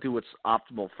got to do what's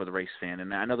optimal for the race fan.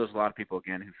 And I know there's a lot of people,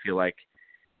 again, who feel like,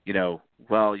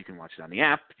 well, you can watch it on the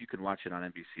app, you can watch it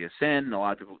on NBCSN. A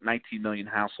lot of people, 19 million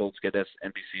households get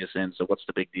NBCSN, so what's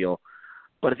the big deal?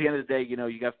 But at the end of the day,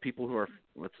 you got people who are,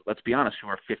 let's be honest, who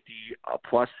are 50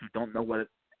 plus, who don't know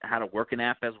how to work an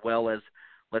app as well as,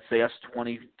 let's say, us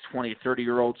 20,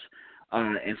 30-year-olds,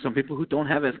 and some people who don't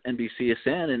have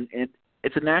NBCSN, and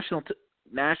it's a national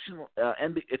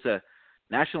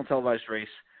televised race,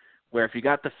 where if you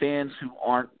got the fans who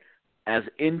aren't as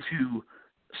into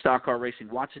stock car racing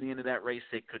watching the end of that race,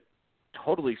 they could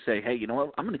totally say, hey, you know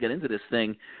what, I'm going to get into this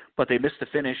thing, but they missed the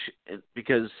finish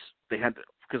because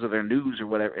of their news or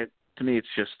whatever. To me, it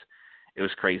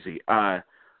was crazy.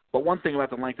 But one thing about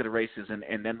the length of the races,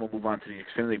 and then we'll move on to the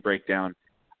Xfinity breakdown.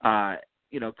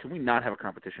 Can we not have a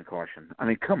competition caution? I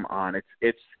mean, come on,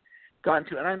 it's gotten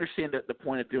to, and I understand the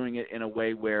point of doing it in a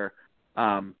way where,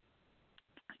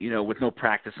 with no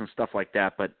practice and stuff like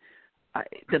that, but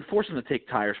then force them to take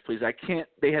tires, please. I can't.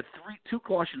 They had 2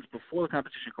 cautions before the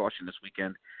competition caution this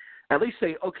weekend. At least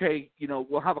say, okay,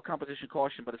 we'll have a competition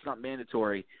caution, but it's not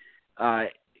mandatory.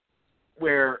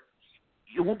 Where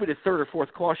it won't be the 3rd or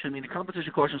 4th caution. I mean, the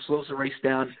competition caution slows the race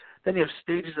down. Then you have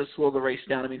stages that slow the race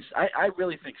down. I mean, I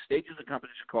really think stages and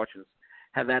competition cautions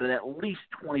have added at least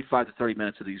 25 to 30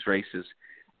 minutes of these races,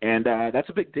 and that's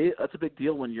a big deal. That's a big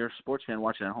deal when you're a sports fan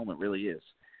watching at home. It really is.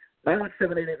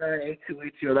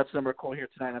 917-889-8280. That's the number to call here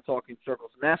tonight on Talking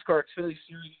Circles. NASCAR Xfinity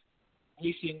Series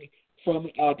racing from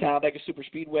Talladega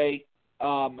Superspeedway.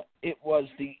 It was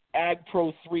the Ag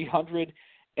Pro 300,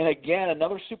 and again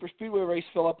another Superspeedway race,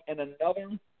 Philip, and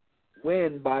another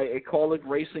win by a Kaulig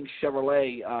Racing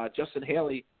Chevrolet. Justin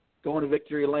Haley going to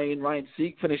victory lane. Ryan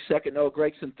Sieg finished second. Noah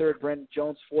Gragson third. Brandon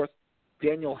Jones fourth.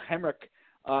 Daniel Hemrick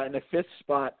in the 5th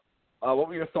spot. What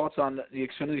were your thoughts on the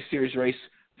Xfinity Series race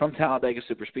from Talladega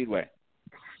Superspeedway?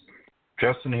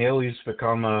 Justin Haley's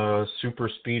become a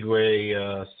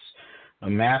Superspeedway a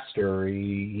master.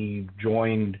 He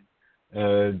joined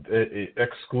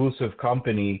exclusive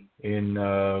company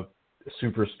in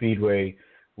super speedway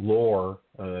lore.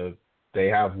 They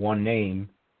have one name,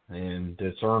 and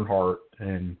it's Earnhardt.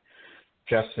 And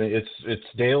Justin, it's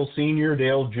Dale Sr.,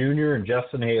 Dale Jr., and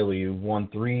Justin Haley, who won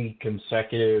 3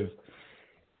 consecutive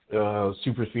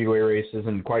super speedway races.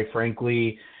 And quite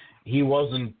frankly, he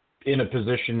wasn't in a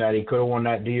position that he could have won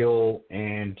that deal,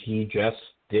 and he just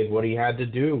did what he had to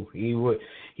do. He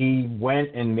went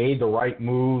and made the right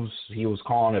moves. He was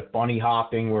calling it bunny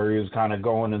hopping, where he was kind of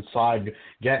going inside,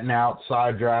 getting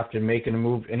outside draft and making a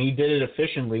move, and he did it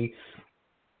efficiently.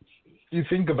 You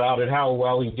think about it, how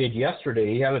well he did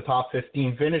yesterday. He had a top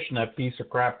 15 finish in that piece of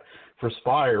crap for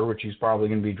Spire, which he's probably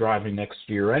going to be driving next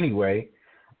year anyway.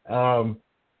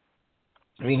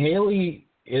 Haley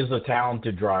is a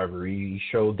talented driver. He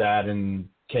showed that in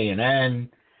K&N.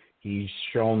 He's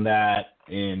shown that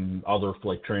in other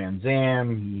like Trans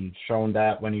Am. He's shown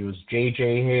that when he was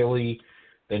J.J. Haley.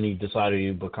 Then he decided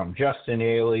to become Justin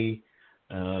Haley.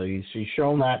 He's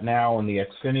shown that now in the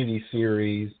Xfinity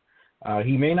Series.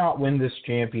 He may not win this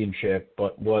championship,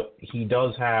 but what he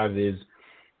does have is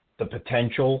the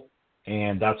potential,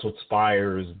 and that's what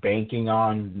Spire is banking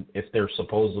on if they're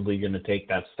supposedly going to take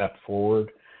that step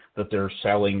forward that they were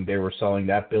selling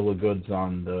that bill of goods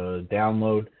on the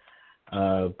download.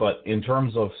 But in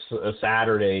terms of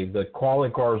Saturday, the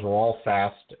quality cars were all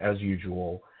fast as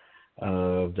usual.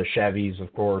 The Chevys,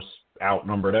 of course,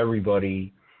 outnumbered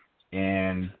everybody,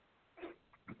 and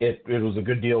it was a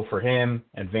good deal for him,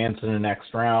 advancing the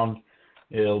next round.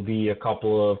 It'll be a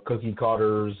couple of cookie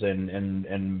cutters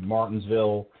and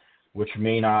Martinsville, which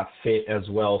may not fit as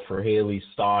well for Haley's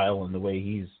style and the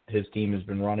way his team has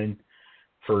been running.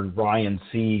 For Ryan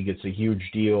Sieg, it's a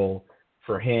huge deal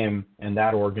for him and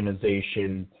that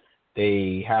organization.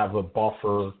 They have a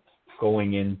buffer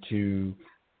going into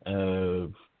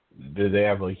they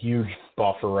have a huge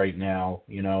buffer right now,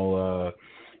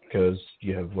 because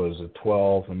you have,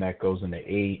 12, and that goes into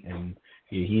 8, and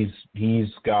he's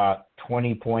got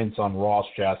 20 points on Ross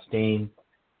Chastain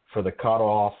for the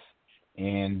cutoff,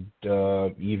 and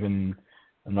even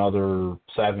another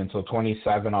 7, so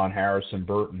 27 on Harrison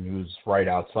Burton, who's right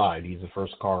outside. He's the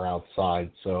first car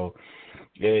outside. So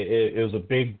it was a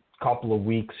big couple of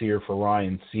weeks here for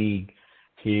Ryan Sieg.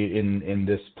 In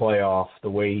this playoff, the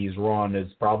way he's run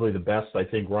is probably the best I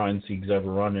think Ryan Sieg's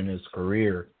ever run in his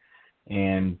career.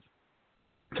 And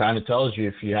kind of tells you,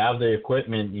 if you have the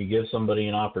equipment, you give somebody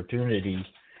an opportunity,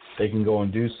 they can go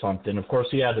and do something. Of course,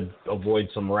 he had to avoid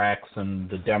some wrecks and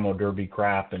the demo derby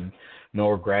crap and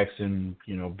Noah Gragson,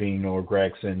 being Noah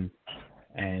Gragson,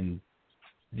 and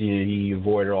he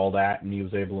avoided all that, and he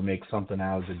was able to make something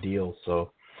out of the deal.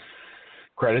 So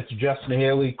credit to Justin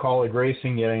Haley, College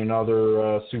Racing, getting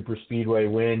another super speedway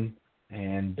win,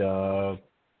 and there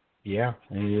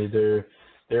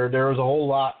was a whole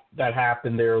lot that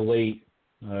happened there late.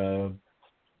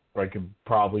 I could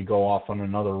probably go off on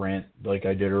another rant like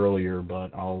I did earlier,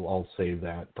 but I'll save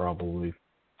that probably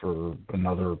for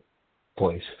another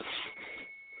place.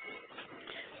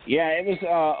 Yeah, it was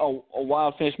a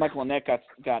wild finish. Michael Annett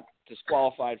got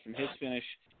disqualified from his finish.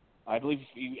 I believe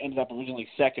he ended up originally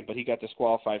second, but he got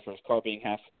disqualified for his car being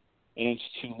half an inch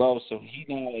too low. So he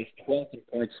now is 12th in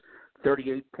points,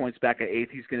 38 points back at 8th.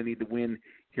 He's going to need to win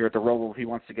here at the Roval if he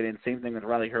wants to get in. Same thing with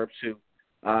Riley Herbst, who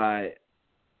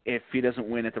if he doesn't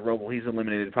win at the Roval, he's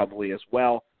eliminated probably as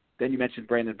well. Then you mentioned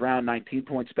Brandon Brown, 19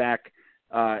 points back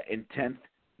in 10th.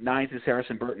 9th is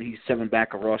Harrison Burton. He's 7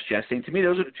 back of Ross Chastain. To me,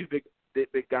 those are the two big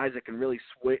guys that can really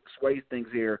sway things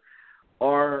here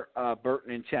are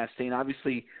Burton and Chastain.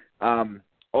 Obviously,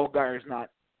 Allgaier is not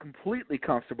completely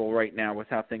comfortable right now with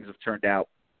how things have turned out.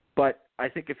 But I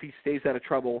think if he stays out of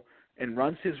trouble and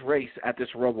runs his race at this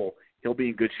Roval, he'll be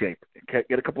in good shape.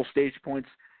 Get a couple stage points,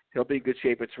 he'll be in good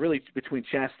shape. It's really between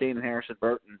Chastain and Harrison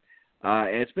Burton.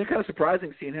 And it's been kind of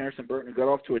surprising seeing Harrison Burton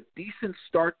got off to a decent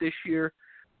start this year,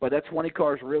 but that 20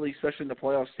 car is really, especially in the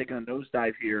playoffs, taking a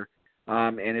nosedive here.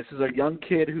 And this is a young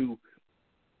kid who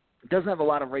doesn't have a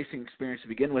lot of racing experience to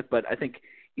begin with, but I think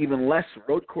even less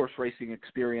road course racing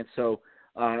experience. So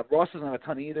Ross doesn't have a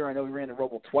ton either. I know he ran the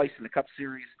Roval twice in the Cup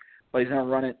Series, but he's never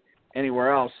run it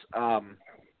anywhere else.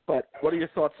 But what are your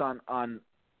thoughts on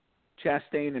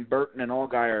Chastain and Burton and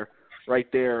Allgaier right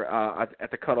there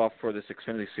at the cutoff for this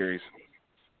Xfinity Series?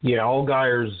 Yeah,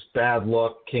 Allgaier's bad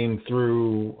luck came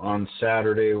through on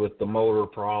Saturday with the motor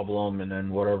problem and then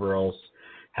whatever else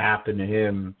happened to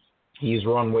him. He's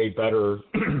run way better,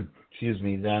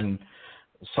 than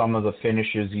some of the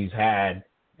finishes he's had,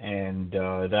 and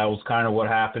that was kind of what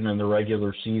happened in the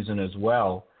regular season as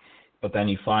well. But then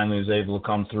he finally was able to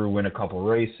come through, win a couple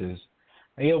races.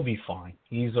 He'll be fine.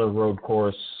 He's a road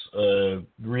course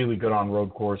really good on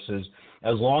road courses.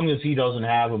 As long as he doesn't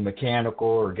have a mechanical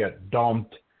or get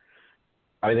dumped,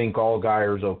 I think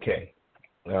Allgaier's okay.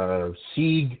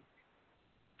 Sieg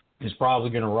is probably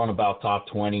going to run about top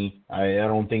 20. I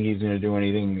don't think he's going to do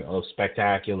anything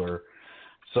spectacular.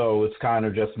 So it's kind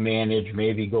of just manage,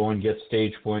 maybe go and get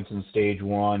stage points in stage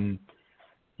 1.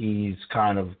 He's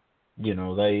kind of,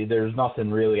 there's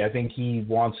nothing really. I think he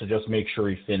wants to just make sure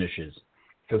he finishes,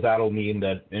 because that'll mean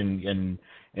that and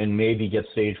maybe get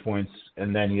stage points,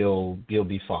 and then he'll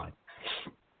be fine.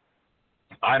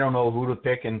 I don't know who to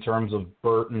pick in terms of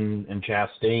Burton and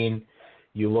Chastain.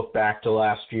 You look back to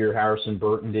last year, Harrison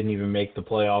Burton didn't even make the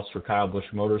playoffs for Kyle Busch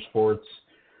Motorsports.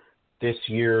 This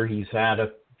year, he's had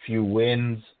a few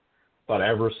wins, but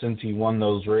ever since he won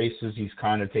those races, he's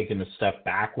kind of taken a step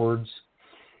backwards.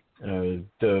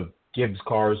 The Gibbs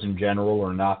cars in general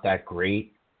are not that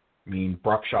great. I mean,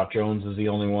 Bruckshot Jones is the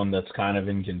only one that's kind of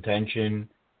in contention,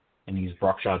 and he's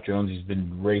Bruckshot Jones. He's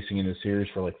been racing in the series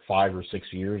for like 5 or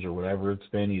 6 years or whatever it's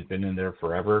been. He's been in there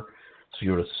forever. So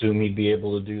you would assume he'd be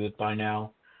able to do it by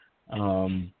now. Joe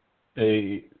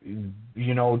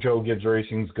Gibbs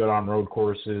Racing's good on road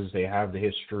courses. They have the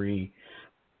history.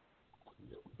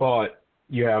 But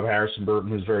you have Harrison Burton,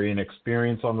 who's very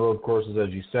inexperienced on road courses,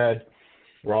 as you said.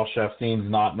 Ross Chastain's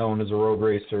not known as a road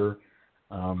racer.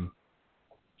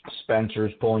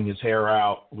 Spencer's pulling his hair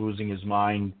out, losing his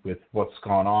mind with what's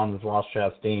gone on with Ross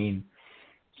Chastain.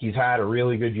 He's had a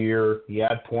really good year. He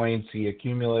had points. He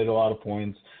accumulated a lot of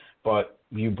points. But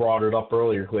you brought it up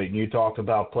earlier, Clayton. You talked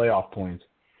about playoff points.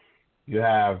 You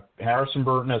have Harrison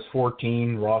Burton as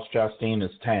 14, Ross Chastain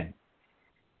as 10.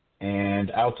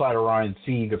 And outside of Ryan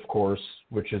Sieg, of course,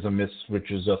 which is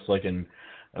just like an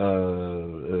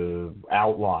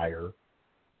outlier,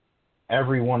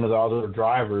 every one of the other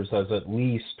drivers has at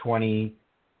least 20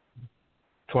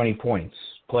 points,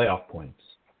 playoff points.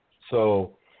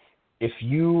 So if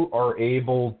you are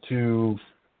able to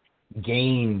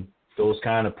gain those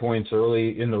kind of points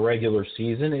early in the regular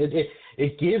season,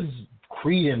 it gives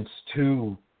credence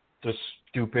to the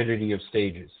stupidity of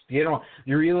stages. The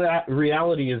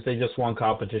reality is they just want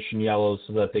competition yellows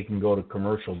so that they can go to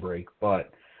commercial break.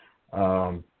 But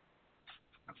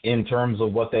in terms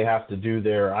of what they have to do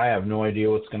there, I have no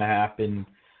idea what's going to happen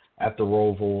at the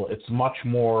Roval. It's much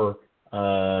more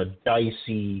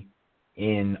dicey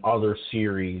in other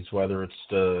series, whether it's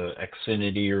the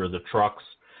Xfinity or the trucks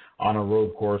on a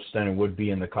road course, than it would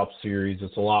be in the Cup Series.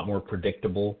 It's a lot more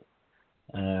predictable.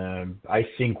 I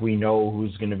think we know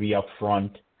who's going to be up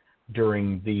front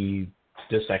during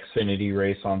this Xfinity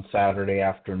race on Saturday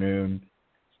afternoon.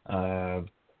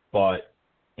 But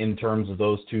in terms of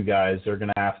those two guys, they're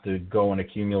going to have to go and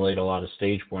accumulate a lot of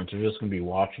stage points. They're just going to be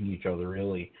watching each other,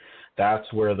 really. That's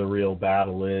where the real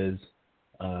battle is,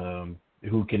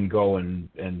 who can go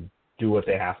and do what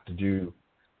they have to do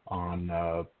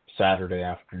on Saturday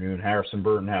afternoon. Harrison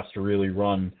Burton has to really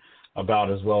run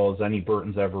about as well as any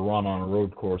Burton's ever run on a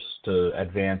road course to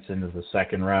advance into the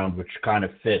second round, which kind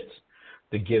of fits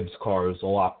the Gibbs cars a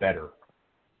lot better.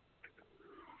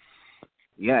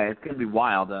 Yeah, it's going to be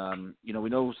wild. We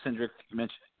know Cindric,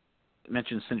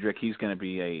 mentioned Cindric. He's going to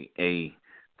be a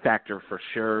factor for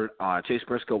sure. Chase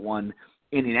Briscoe won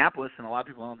Indianapolis, and a lot of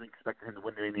people don't expect him to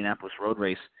win the Indianapolis road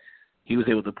race. He was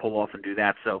able to pull off and do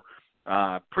that. So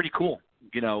pretty cool,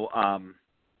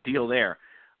 deal there.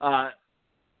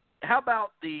 How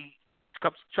about the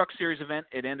Truck Series event?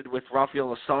 It ended with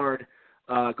Raphael Lassard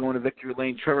going to victory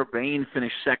lane. Trevor Bayne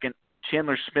finished second.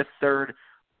 Chandler Smith third.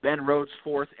 Ben Rhodes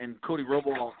fourth, and Cody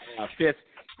Robles fifth.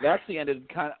 It actually ended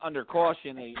kind of under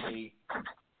caution, a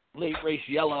late race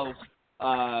yellow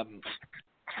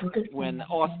when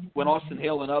Austin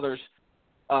Hill and others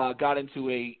got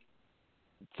into a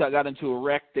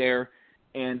wreck there,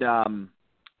 and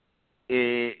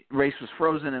race was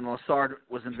frozen, and Lassard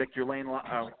was in victory lane.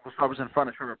 Lassard was in front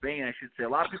of Trevor Bayne, I should say. A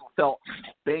lot of people felt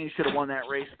Bayne should have won that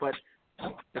race, but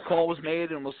the call was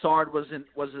made, and Lassard was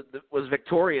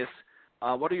victorious.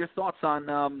 What are your thoughts on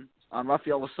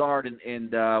Raphael Lassard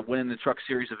and winning the Truck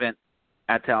Series event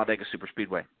at Talladega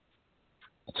Superspeedway?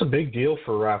 It's a big deal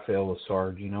for Raphael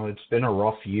Lassard. It's been a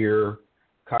rough year.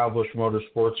 Kyle Busch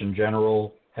Motorsports in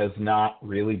general has not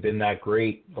really been that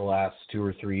great the last 2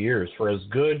 or 3 years. For as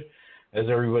good as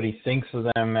everybody thinks of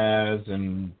them as,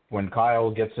 and when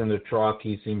Kyle gets in the truck,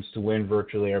 he seems to win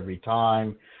virtually every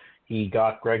time. He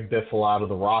got Greg Biffle out of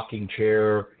the rocking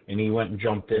chair, and he went and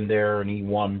jumped in there, and he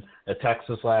won at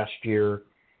Texas last year.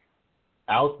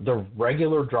 Out the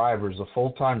regular drivers, the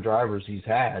full-time drivers he's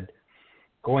had,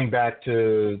 going back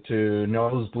to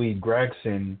Nosebleed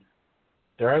Gregson,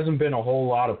 there hasn't been a whole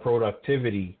lot of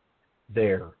productivity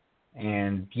there.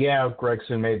 And, yeah,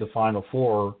 Gregson made the Final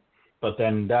Four, but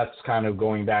then that's kind of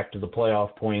going back to the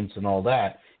playoff points and all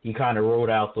that. He kind of rode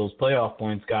out those playoff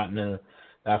points, got into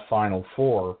that Final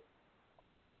Four.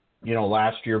 You know,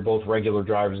 last year both regular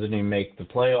drivers didn't even make the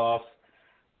playoff.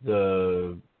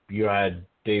 You had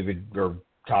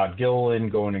Todd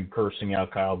Gilliland going and cursing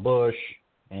out Kyle Busch,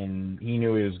 and he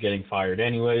knew he was getting fired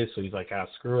anyway, so he's like,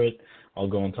 screw it. I'll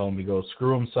go and tell him to go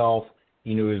screw himself.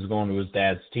 He knew he was going to his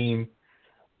dad's team.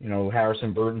 You know,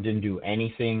 Harrison Burton didn't do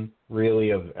anything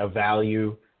really of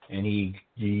value, and he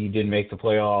didn't make the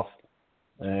playoff,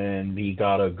 and he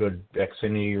got a good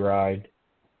Xfinity ride.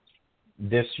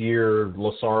 This year,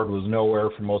 Lassard was nowhere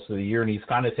for most of the year, and he's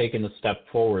kind of taken a step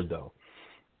forward, though.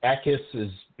 Eckes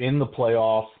is in the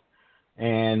playoff,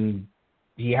 and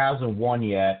he hasn't won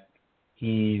yet.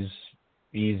 He's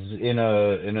in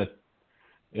a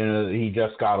he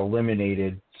just got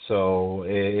eliminated, so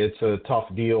it's a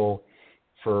tough deal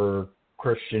for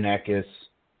Christian Eckes,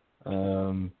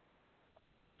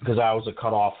 because that was a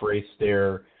cutoff race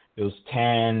there. It was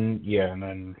 10, and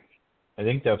then I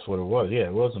think that's what it was. Yeah,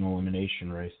 it was an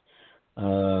elimination race.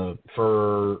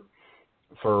 For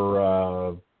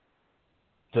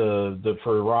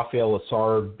Raphael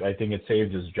Lassard, I think it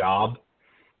saved his job.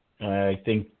 I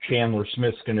think Chandler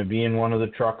Smith's going to be in one of the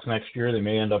trucks next year. They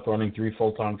may end up running 3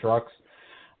 full-time trucks.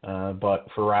 But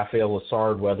for Raphael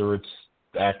Lassard, whether it's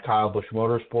at Kyle Busch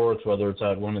Motorsports, whether it's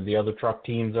at one of the other truck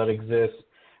teams that exist,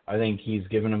 I think he's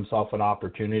given himself an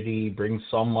opportunity, brings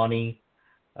some money.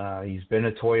 He's been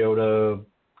a Toyota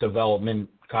development,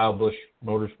 Kyle Busch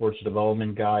Motorsports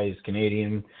development guy. He's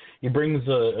Canadian. He brings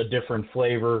a different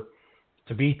flavor.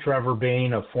 To beat Trevor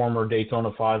Bayne, a former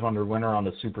Daytona 500 winner on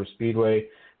the super speedway,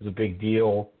 is a big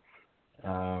deal.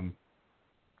 I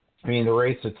mean, the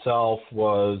race itself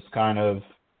was kind of,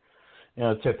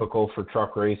 typical for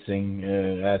truck racing.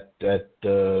 At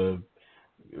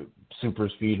super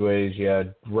speedways, you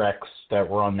had wrecks that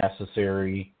were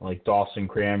unnecessary, like Dawson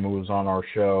Cram, who was on our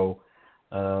show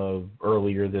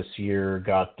earlier this year,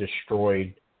 got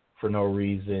destroyed for no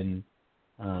reason.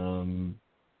 And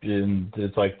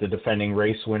it's like the defending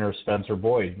race winner, Spencer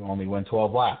Boyd, only went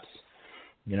 12 laps.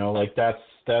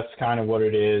 That's kind of what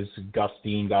it is.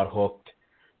 Gustine got hooked.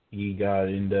 He got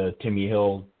into Timmy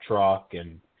Hill truck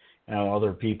and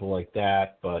other people like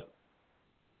that. But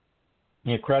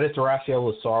credit to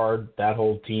Raphael Lassard, that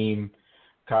whole team.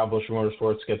 Kyle Busch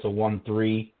Motorsports gets a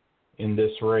 1-3 in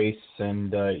this race,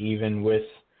 and even with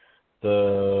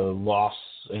the loss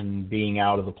and being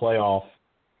out of the playoff,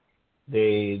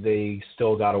 they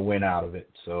still got a win out of it.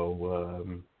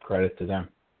 So credit to them.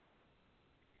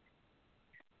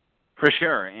 For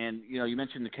sure. And, you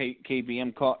mentioned the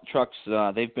KBM trucks.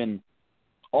 They've been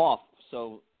off.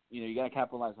 So, you got to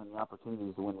capitalize on the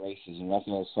opportunities to win races. And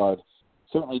Raphael Lassard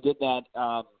certainly did that.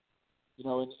 And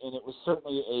it was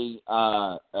certainly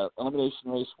a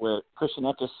elimination race where Christian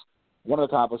Eckes, one of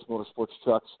the Kyle Busch Motorsports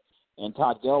trucks, and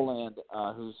Todd Gilliland,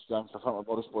 who's driving for Front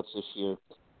Row Motorsports this year,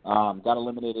 got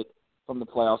eliminated from the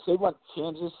playoffs. They went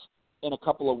Kansas in a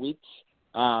couple of weeks.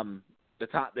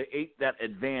 The 8 that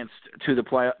advanced to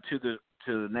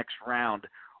the next round: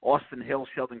 Austin Hill,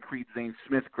 Sheldon Creed, Zane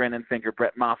Smith, Brendan Finger,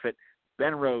 Brett Moffitt,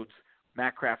 Ben Rhodes,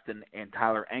 Matt Crafton, and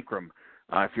Tyler Ankrum.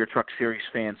 If you're a Truck Series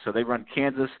fan, so they run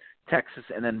Kansas, Texas,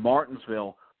 and then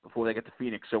Martinsville before they get to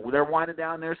Phoenix. So they're winding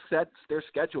down their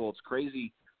schedule. It's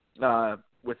crazy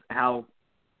with how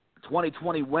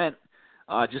 2020 went.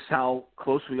 Just how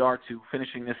close we are to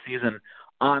finishing this season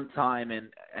on time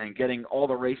and getting all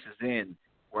the races in,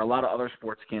 where a lot of other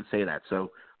sports can't say that.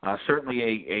 So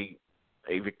certainly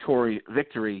a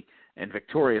victory and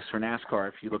victorious for NASCAR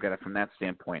if you look at it from that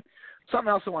standpoint. Something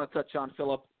else I want to touch on,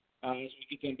 Philip, as we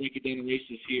get done breaking down the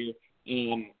races here.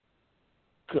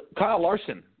 Kyle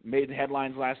Larson made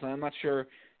headlines last night. I'm not sure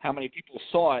how many people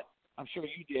saw it. I'm sure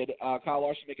you did. Kyle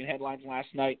Larson making headlines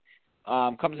last night.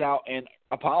 Comes out and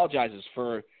apologizes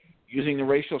for using the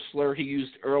racial slur he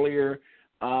used earlier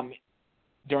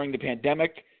during the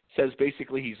pandemic. Says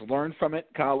basically he's learned from it.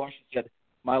 Kyle Larson said,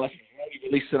 "My lesson is ready." He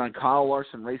released it on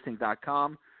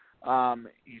KyleLarsonRacing.com.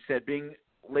 He said being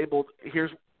labeled,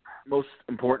 here's most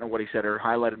important of what he said, or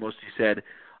highlighted most. He said,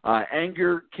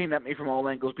 anger came at me from all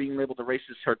angles. Being labeled a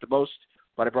racist hurt the most,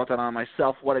 but I brought that on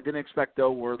myself. What I didn't expect,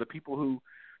 though, were the people who,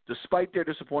 despite their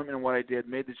disappointment in what I did,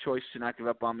 made the choice to not give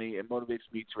up on me. It motivates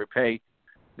me to repay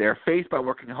their faith by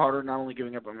working harder, not only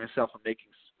giving up on myself and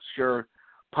making sure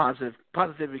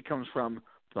positivity comes from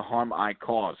the harm I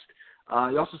caused.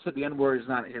 He also said the N-word is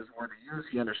not his word to use.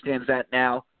 He understands that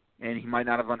now, and he might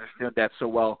not have understood that so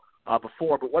well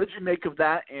before. But what did you make of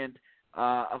that and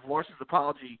of Larson's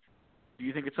apology? Do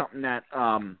you think it's something that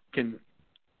can,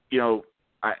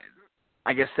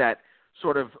 I guess that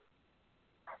sort of,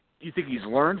 you think he's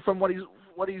learned from what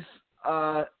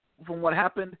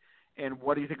happened, and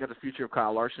what do you think of the future of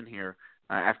Kyle Larson here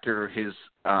after his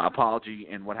apology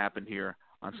and what happened here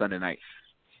on Sunday night?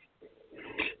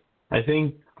 I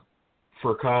think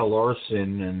for Kyle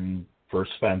Larson and for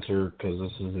Spencer, because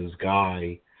this is his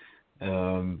guy,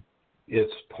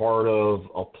 it's part of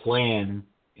a plan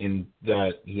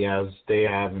that they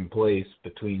have in place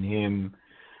between him,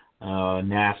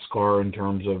 NASCAR, in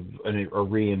terms of a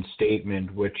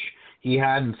reinstatement, which he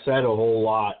hadn't said a whole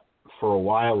lot for a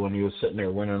while when he was sitting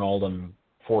there winning all them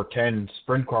 410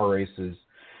 sprint car races,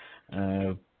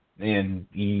 and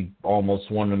he almost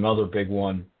won another big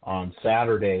one on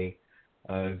Saturday.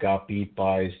 Got beat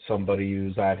by somebody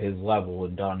who's at his level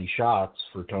in Donnie Schatz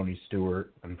for Tony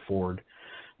Stewart and Ford.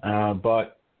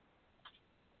 But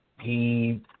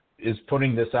he is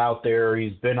putting this out there.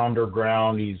 He's been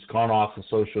underground. He's gone off of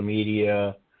social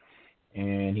media,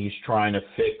 and he's trying to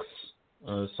fix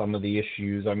some of the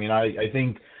issues. I mean, I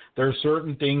think there's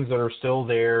certain things that are still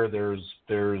there.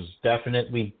 There's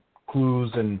definitely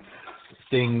clues and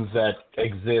things that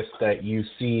exist that you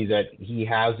see that he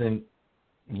hasn't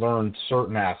learned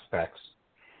certain aspects.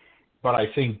 But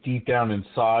I think deep down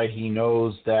inside he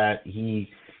knows that he's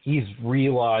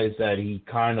realized that he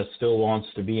kind of still wants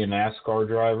to be a NASCAR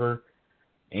driver,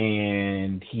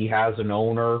 and he has an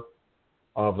owner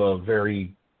of a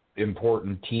very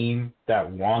important team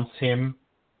that wants him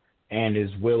and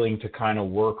is willing to kind of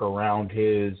work around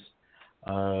his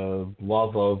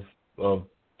love of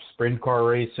sprint car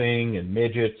racing and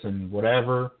midgets and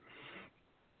whatever.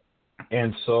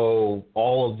 And so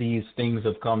all of these things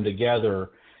have come together,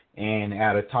 and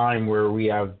at a time where we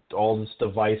have all this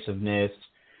divisiveness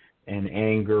and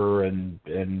anger and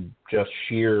just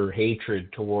sheer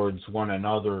hatred towards one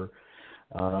another,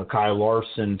 Kyle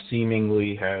Larson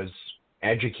seemingly has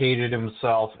educated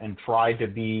himself and tried to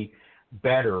be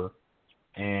better,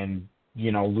 and,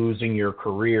 you know, losing your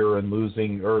career and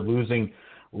losing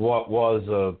what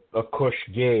was a cush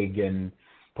gig and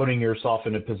putting yourself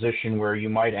in a position where you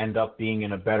might end up being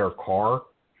in a better car.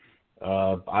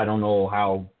 I don't know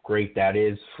how great that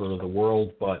is for the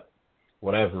world, but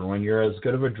whatever. When you're as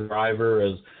good of a driver,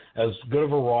 as good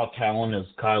of a raw talent as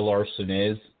Kyle Larson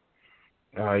is,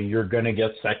 you're going to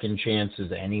get second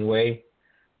chances anyway.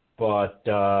 But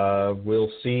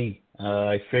we'll see.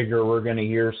 I figure we're going to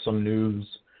hear some news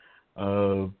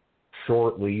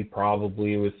shortly,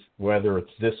 probably with whether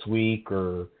it's this week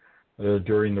or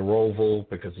during the Roval,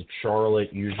 because it's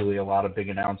Charlotte. Usually a lot of big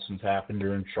announcements happen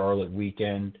during Charlotte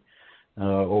weekend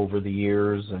over the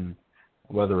years, and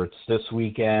whether it's this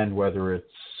weekend, whether it's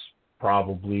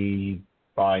probably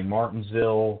by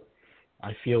Martinsville,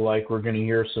 I feel like we're going to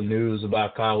hear some news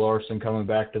about Kyle Larson coming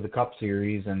back to the Cup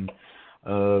Series, and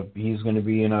he's going to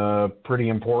be in a pretty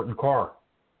important car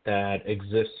that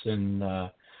exists in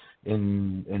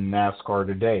NASCAR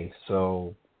today.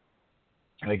 So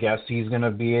I guess he's going to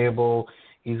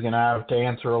have to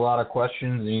answer a lot of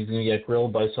questions, and he's going to get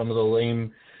grilled by some of the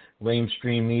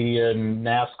lamestream media in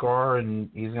NASCAR, and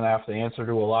he's going to have to answer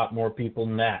to a lot more people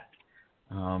than that.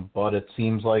 But it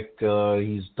seems like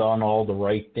he's done all the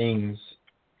right things,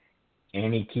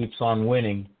 and he keeps on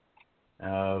winning.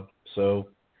 So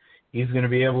he's going to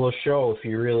be able to show if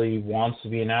he really wants to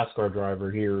be a NASCAR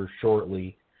driver here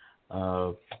shortly,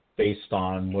 based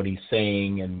on what he's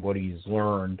saying and what he's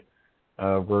learned.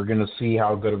 We're going to see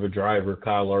how good of a driver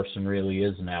Kyle Larson really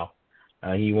is now.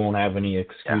 He won't have any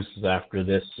excuses after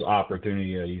this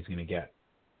opportunity that he's going to get.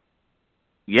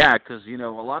 Yeah, because, you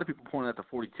know, a lot of people pointed at the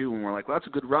 42 and we're like, well, that's a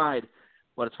good ride.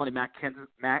 But it's funny, Matt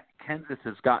Kenseth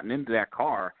has gotten into that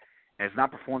car and has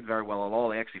not performed very well at all.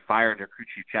 They actually fired their crew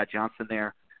chief, Chad Johnson,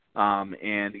 there.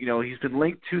 And, you know, he's been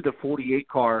linked to the 48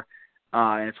 car.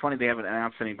 And it's funny they haven't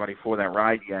announced anybody for that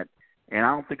ride yet. And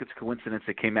I don't think it's a coincidence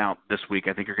it came out this week.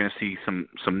 I think you're going to see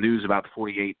some news about the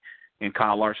 48 and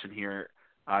Kyle Larson here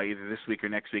either this week or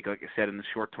next week, like I said, in the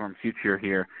short-term future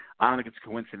here. I don't think it's a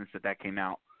coincidence that came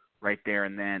out right there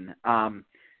and then.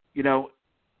 You know,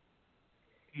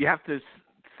 you have to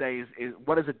say,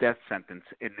 what is a death sentence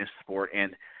in this sport?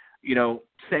 And, you know,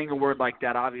 saying a word like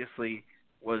that obviously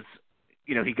was,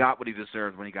 you know, he got what he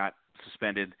deserved when he got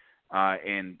suspended.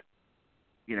 And,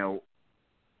 you know,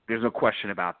 there's no question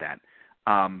about that.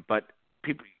 But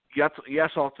people, you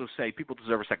have to also say people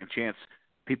deserve a second chance.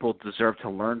 People deserve to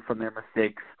learn from their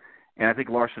mistakes, and I think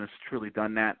Larson has truly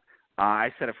done that.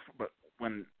 I said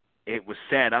when it was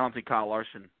said, I don't think Kyle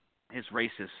Larson is racist.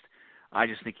 I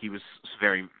just think he was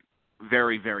very,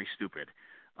 very, very stupid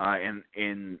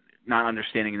in not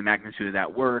understanding the magnitude of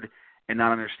that word and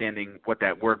not understanding what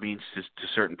that word means to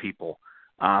certain people.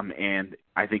 and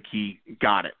I think he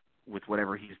got it with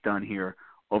whatever he's done here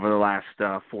over the last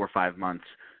 4 or 5 months.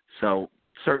 So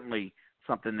certainly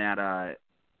something that,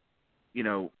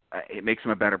 it makes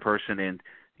him a better person. And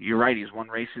you're right, he's won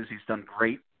races. He's done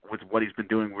great with what he's been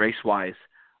doing race-wise.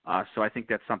 So I think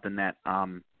that's something that,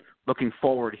 looking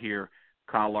forward here,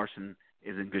 Kyle Larson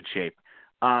is in good shape.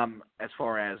 As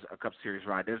far as a Cup Series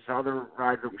ride, there's other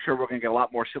rides. I'm sure we're going to get a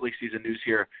lot more silly season news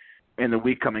here in the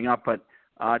week coming up. But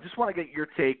just want to get your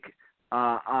take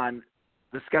on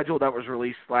the schedule that was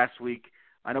released last week.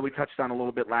 I know we touched on a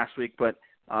little bit last week, but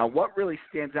what really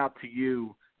stands out to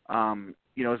you?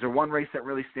 Is there one race that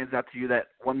really stands out to you, that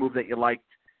one move that you liked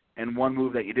and one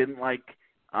move that you didn't like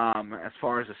as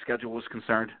far as the schedule was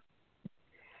concerned?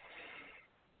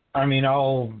 I mean,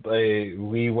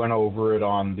 we went over it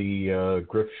on the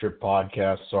Grip Strip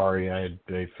podcast. Sorry, I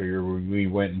figured we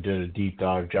went and did a deep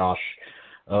dive. Josh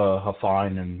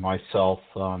Huffine and myself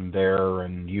on there,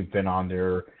 and you've been on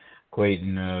there,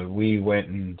 Clayton. We went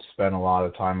and spent a lot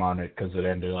of time on it because it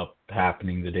ended up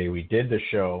happening the day we did the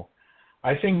show.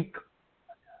 I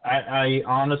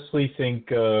honestly think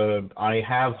I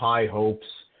have high hopes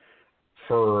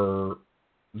for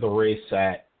the race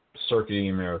at Circuit of the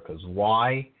Americas.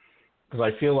 Why? Because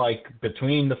I feel like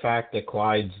between the fact that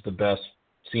Clyde's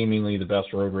seemingly the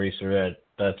best road racer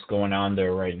that's going on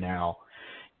there right now,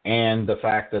 and the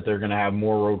fact that they're going to have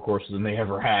more road courses than they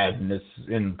ever had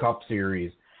in Cup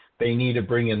Series, they need to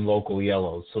bring in local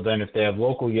yellows. So then if they have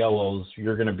local yellows,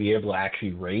 you're going to be able to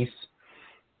actually race.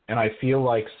 And I feel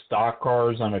like stock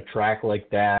cars on a track like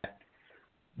that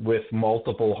with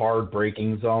multiple hard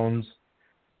braking zones,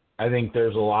 I think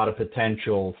there's a lot of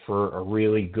potential for a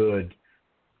really good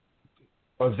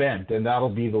event, and that'll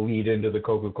be the lead into the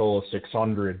Coca-Cola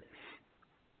 600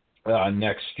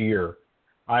 next year.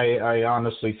 I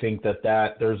honestly think that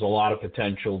there's a lot of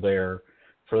potential there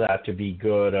for that to be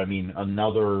good. I mean,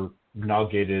 another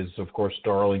nugget is, of course,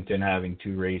 Darlington having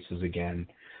 2 races again.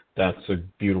 That's a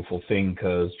beautiful thing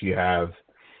because you have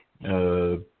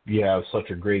such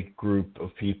a great group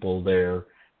of people there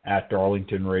at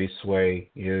Darlington Raceway.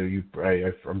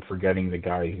 I'm forgetting the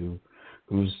guy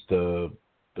who's the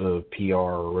PR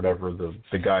or whatever, the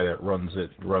guy that runs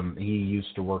it. He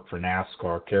used to work for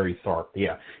NASCAR, Kerry Tharp.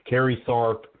 Yeah, Kerry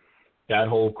Tharp, that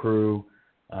whole crew.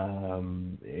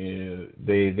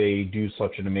 They do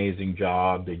such an amazing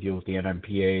job. They deal with the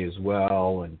NMPA as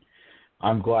well, and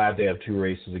I'm glad they have 2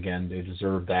 races again. They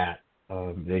deserve that.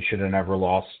 They should have never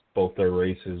lost both their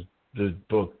races,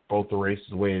 both the races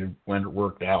the way it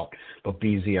worked out. But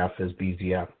BZF is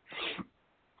BZF.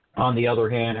 On the other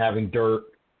hand, having dirt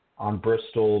on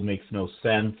Bristol makes no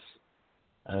sense,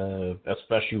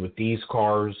 especially with these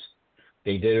cars.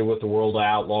 They did it with the World of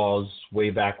Outlaws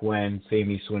way back when.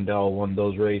 Sammy Swindell won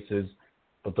those races,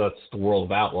 but that's the World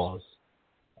of Outlaws.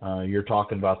 You're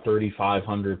talking about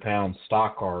 3,500-pound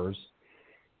stock cars.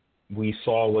 We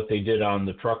saw what they did on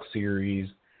the Truck Series.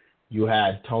 You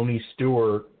had Tony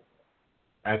Stewart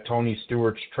at Tony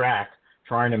Stewart's track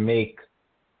trying to make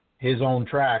his own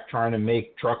track, trying to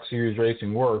make Truck Series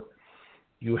racing work.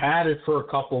 You had it for a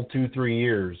couple, 2-3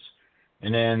 years,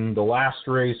 and then the last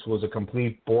race was a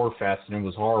complete bore fest, and it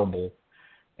was horrible.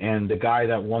 And the guy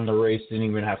that won the race didn't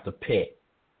even have to pit.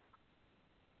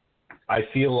 I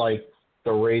feel like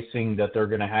the racing that they're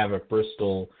going to have at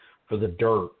Bristol for the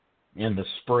dirt in the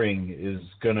spring is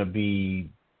going to be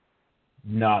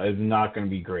not going to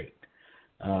be great.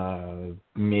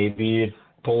 Maybe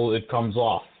it comes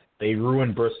off. They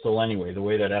ruin Bristol anyway, the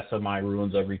way that SMI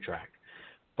ruins every track.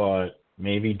 But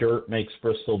maybe dirt makes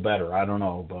Bristol better. I don't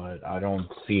know, but I don't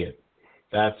see it.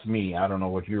 That's me. I don't know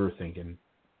what you were thinking.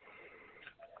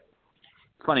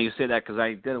 It's funny you say that because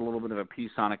I did a little bit of a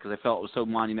piece on it because I felt it was so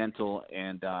monumental,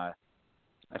 and I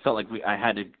felt like I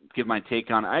had to give my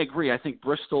take on it. I agree. I think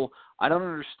Bristol, I don't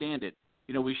understand it.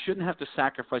 We shouldn't have to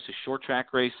sacrifice a short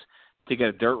track race to get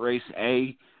a dirt race,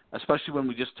 especially when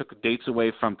we just took dates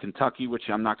away from Kentucky, which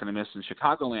I'm not going to miss, and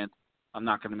Chicagoland I'm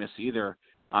not going to miss either.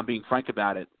 I'm being frank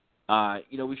about it.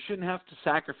 We shouldn't have to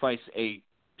sacrifice a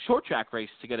short track race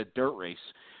to get a dirt race,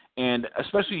 and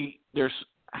especially there's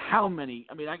how many.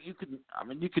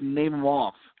 You can name them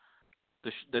off.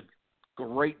 The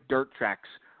great dirt tracks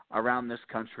around this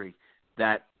country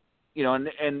that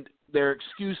and their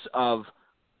excuse of,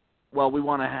 well, we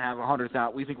want to have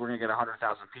 100,000. We think we're going to get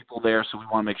 100,000 people there, so we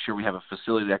want to make sure we have a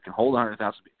facility that can hold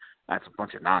 100,000. That's a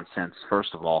bunch of nonsense.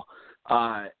 First of all,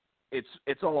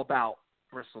 it's all about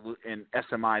Bristol and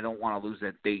SMI don't want to lose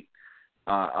that date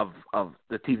of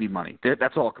the TV money.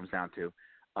 That's all it comes down to.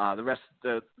 The rest,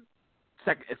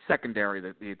 it's secondary,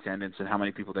 the attendance and how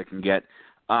many people they can get.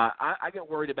 I get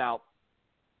worried about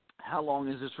How long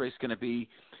is this race going to be?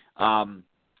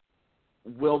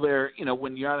 Will there,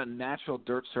 when you're on a natural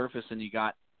dirt surface and you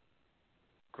got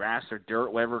grass or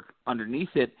dirt, whatever underneath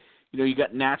it, you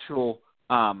got natural,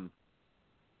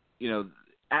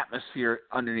 atmosphere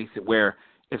underneath it where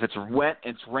if it's wet,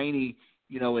 it's rainy,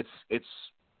 it's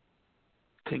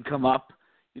can come up.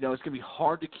 It's going to be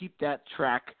hard to keep that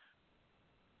track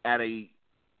at a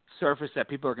surface that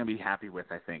people are going to be happy with,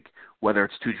 I think, whether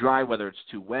it's too dry, whether it's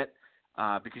too wet,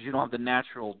 because you don't have the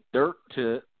natural dirt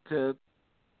to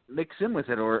mix in with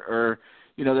it or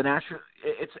the natural –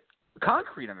 it's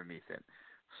concrete underneath it.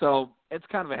 So it's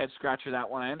kind of a head-scratcher, that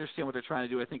one. I understand what they're trying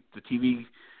to do. I think the TV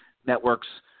networks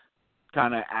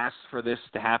kind of asked for this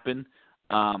to happen.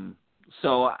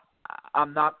 So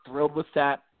I'm not thrilled with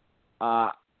that.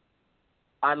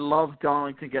 I love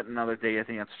Darlington getting another day. I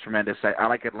think that's tremendous. I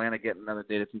like Atlanta getting another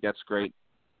day. I think that's great.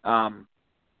 I'm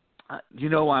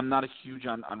not a huge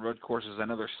on road courses. I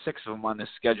know there's 6 of them on this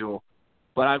schedule,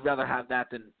 but I'd rather have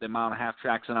that than mile and a half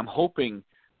tracks. And I'm hoping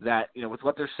that, with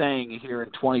what they're saying here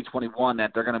in 2021,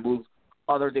 that they're going to move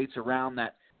other dates around,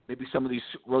 that maybe some of these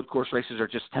road course races are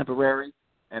just temporary,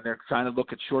 and they're trying to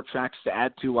look at short tracks to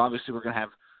add to. Obviously, we're going to have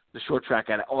the short track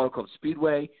at Auto Club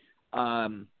Speedway.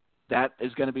 That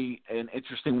is going to be an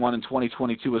interesting one in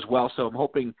 2022 as well. So I'm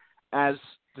hoping as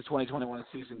the 2021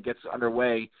 season gets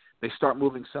underway, they start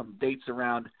moving some dates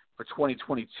around for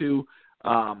 2022.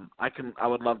 I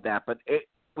would love that. But it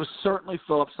was certainly,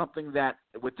 Philip, something that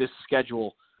with this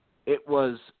schedule, it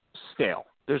was stale.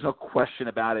 There's no question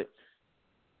about it.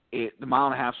 The mile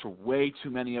and a halves were way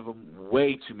too many of them,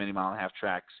 way too many mile and a half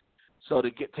tracks. So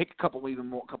to take a couple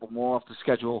more off the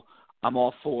schedule, I'm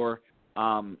all for.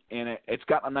 And it's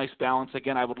got a nice balance.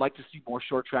 Again, I would like to see more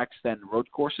short tracks than road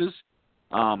courses.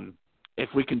 If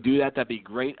we can do that, that'd be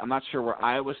great. I'm not sure where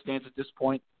Iowa stands at this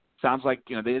point. Sounds like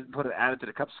they didn't put it added to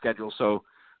the Cup schedule, so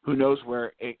who knows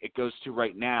where it goes to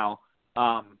right now.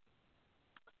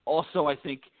 Also, I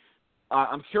think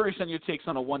I'm curious on your takes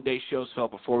on a one-day show, Phil,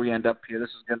 before we end up here. This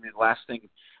is going to be the last thing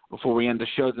before we end the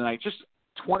show tonight. Just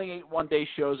 28 one-day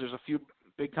shows. There's a few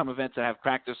big-time events that have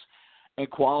practice and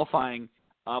qualifying,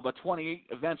 but 28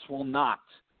 events will not.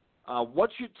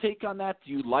 What's your take on that?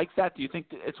 Do you like that? Do you think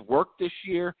that it's worked this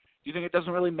year? Do you think it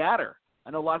doesn't really matter?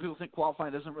 I know a lot of people think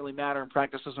qualifying doesn't really matter and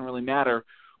practice doesn't really matter.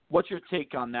 What's your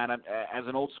take on that as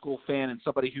an old-school fan and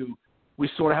somebody who we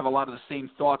sort of have a lot of the same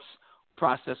thoughts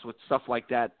process with stuff like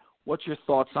that? What's your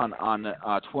thoughts on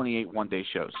 28 one-day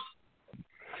shows?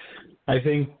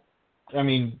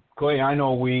 Clay, I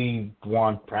know we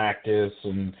want practice,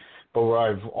 but what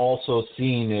I've also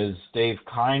seen is they've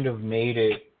kind of made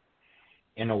it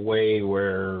in a way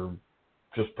where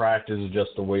just practice is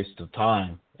just a waste of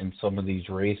time in some of these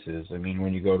races. I mean,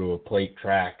 when you go to a plate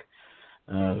track,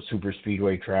 super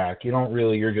speedway track,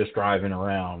 you're just driving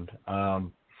around.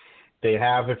 They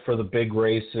have it for the big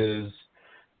races.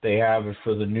 They have it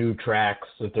for the new tracks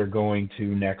that they're going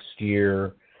to next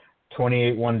year.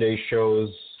 28 one-day shows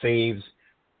saves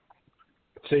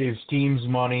teams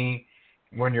money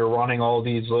when you're running all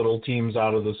these little teams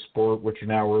out of the sport, which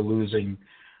now we're losing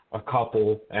a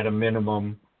couple at a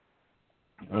minimum.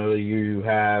 You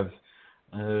have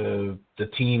the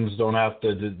teams don't have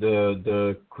to,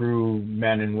 the crew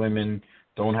men and women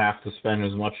don't have to spend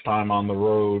as much time on the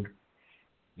road.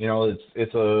 There's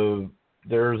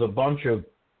a bunch of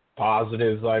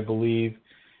positives, I believe.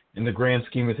 In the grand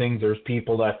scheme of things, there's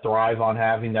people that thrive on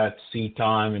having that seat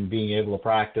time and being able to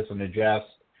practice and adjust.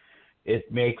 It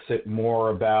makes it more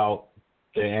about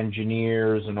the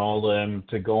engineers and all them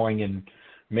to going and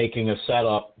making a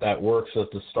setup that works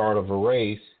at the start of a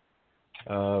race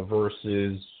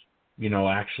versus,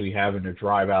 actually having to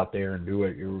drive out there and do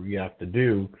what you have to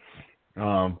do.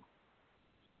 I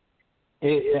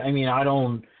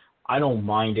don't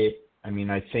mind it.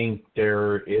 I think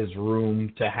there is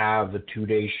room to have a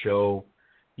 2-day show,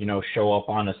 show up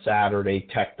on a Saturday,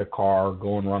 tech the car,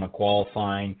 go and run a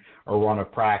qualifying or run a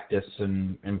practice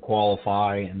and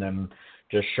qualify, and then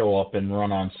just show up and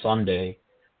run on Sunday.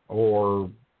 Or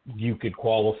you could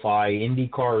qualify.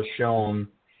 IndyCar has shown,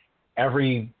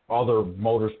 every other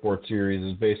motorsport series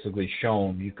is basically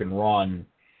shown you can run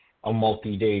a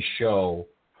multi-day show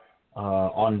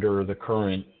under the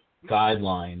current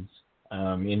guidelines.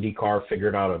 IndyCar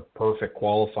figured out a perfect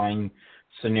qualifying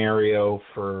scenario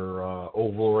for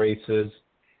oval races,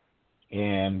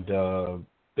 and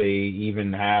they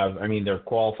even have, their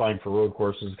qualifying for road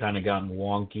courses kind of gotten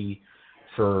wonky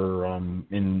for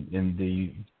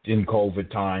in COVID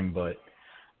time, but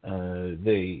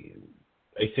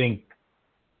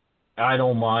I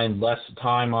don't mind less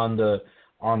time on the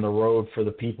road for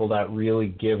the people that really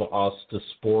give us the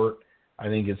sport. I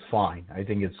think it's fine. I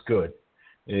think it's good.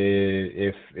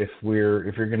 If you're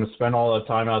going to spend all that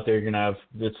time out there, you're going to have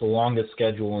it's the longest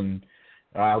schedule in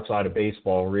outside of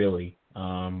baseball, really.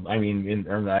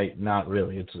 Not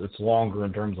really. It's longer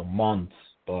in terms of months,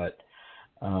 but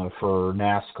for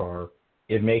NASCAR,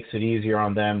 it makes it easier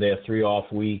on them. They have 3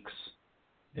 off weeks,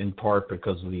 in part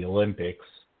because of the Olympics.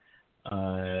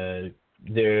 I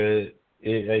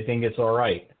think it's all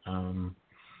right.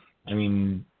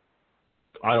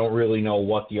 I don't really know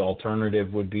what the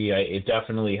alternative would be. It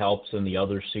definitely helps in the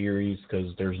other series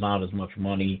because there's not as much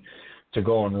money to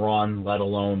go and run, let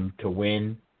alone to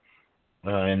win.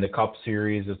 In the Cup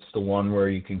Series, it's the one where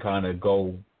you can kind of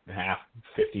go half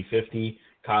 50-50.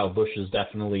 Kyle Busch has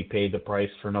definitely paid the price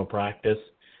for no practice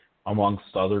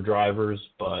amongst other drivers,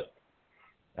 but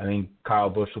I think Kyle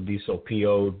Busch will be so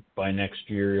PO'd by next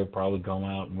year, he'll probably go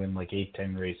out and win like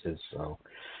 8-10 races. So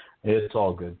it's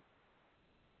all good.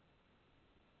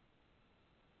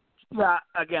 Yeah,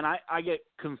 again, I get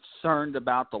concerned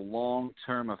about the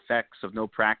long-term effects of no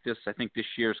practice. I think this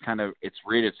year's it's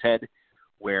reared its head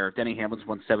where Denny Hamlin's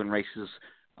won 7 races.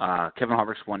 Kevin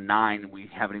Harvick's won 9. We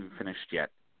haven't even finished yet.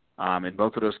 And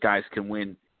both of those guys can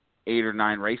win 8 or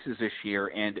 9 races this year.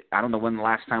 And I don't know when the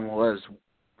last time it was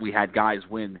we had 2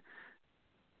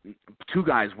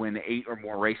 guys win 8 or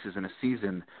more races in a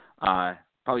season.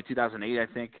 Probably 2008, I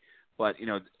think. But,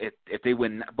 if they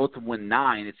win, both of them win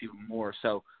 9, it's even more.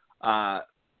 So,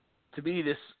 to me,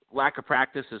 this lack of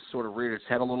practice has sort of reared its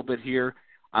head a little bit here.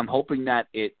 I'm hoping that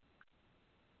it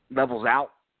levels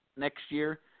out next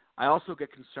year. I also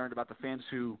get concerned about the fans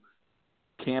who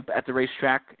camp at the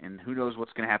racetrack, and who knows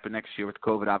what's going to happen next year with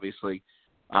COVID, obviously.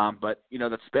 But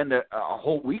that spend a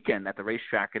whole weekend at the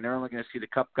racetrack, and they're only going to see the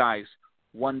Cup guys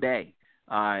one day.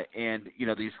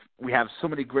 We have so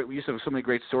many great. We used to have so many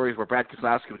great stories where Brad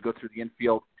Keselowski would go through the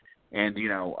infield and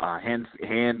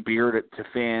hand beer to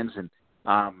fans and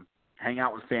hang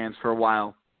out with fans for a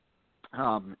while.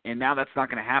 And now that's not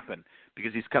going to happen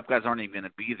because these Cup guys aren't even going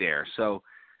to be there. So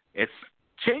it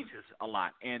changes a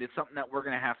lot, and it's something that we're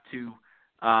going to have to,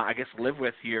 live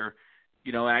with here.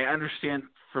 I understand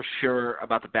for sure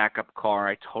about the backup car.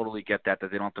 I totally get that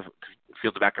they don't have to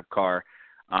field the backup car,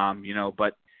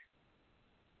 but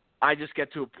I just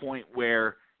get to a point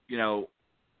where,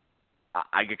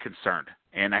 I get concerned.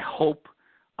 And I hope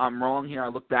I'm wrong here. I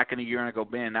look back in a year and I go,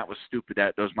 man, that was stupid.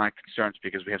 Those are my concerns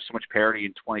because we have so much parity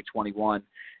in 2021.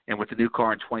 And with the new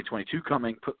car in 2022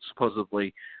 coming,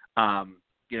 supposedly, I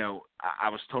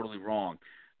was totally wrong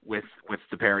with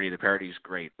the parity. The parity is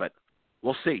great. But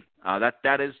we'll see.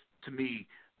 That is, to me,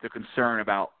 the concern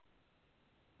about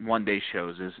one-day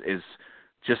shows is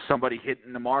just somebody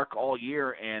hitting the mark all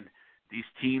year, and these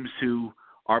teams who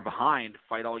are behind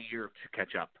fight all year to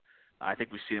catch up. I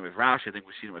think we've seen it with Roush. I think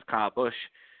we've seen it with Kyle Busch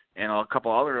and a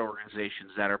couple other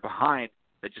organizations that are behind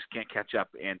that just can't catch up.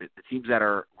 And the teams that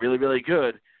are really, really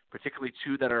good, particularly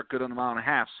 2 that are good on the mile and a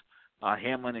half,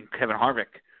 Hamlin and Kevin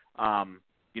Harvick,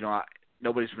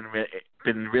 nobody's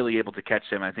been really able to catch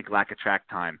them. I think lack of track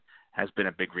time has been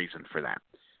a big reason for that.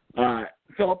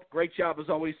 Philip, great job as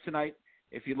always tonight.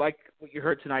 If you like what you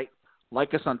heard tonight,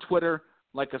 like us on Twitter,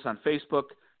 like us on Facebook.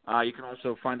 You can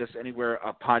also find us anywhere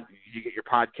you get your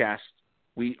podcast.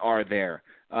 We are there.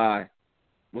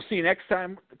 We'll see you next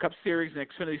time. The Cup Series, the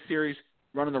Xfinity Series,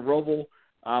 running the Roval.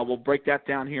 We'll break that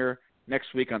down here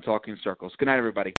next week on Talking Circles. Good night, everybody.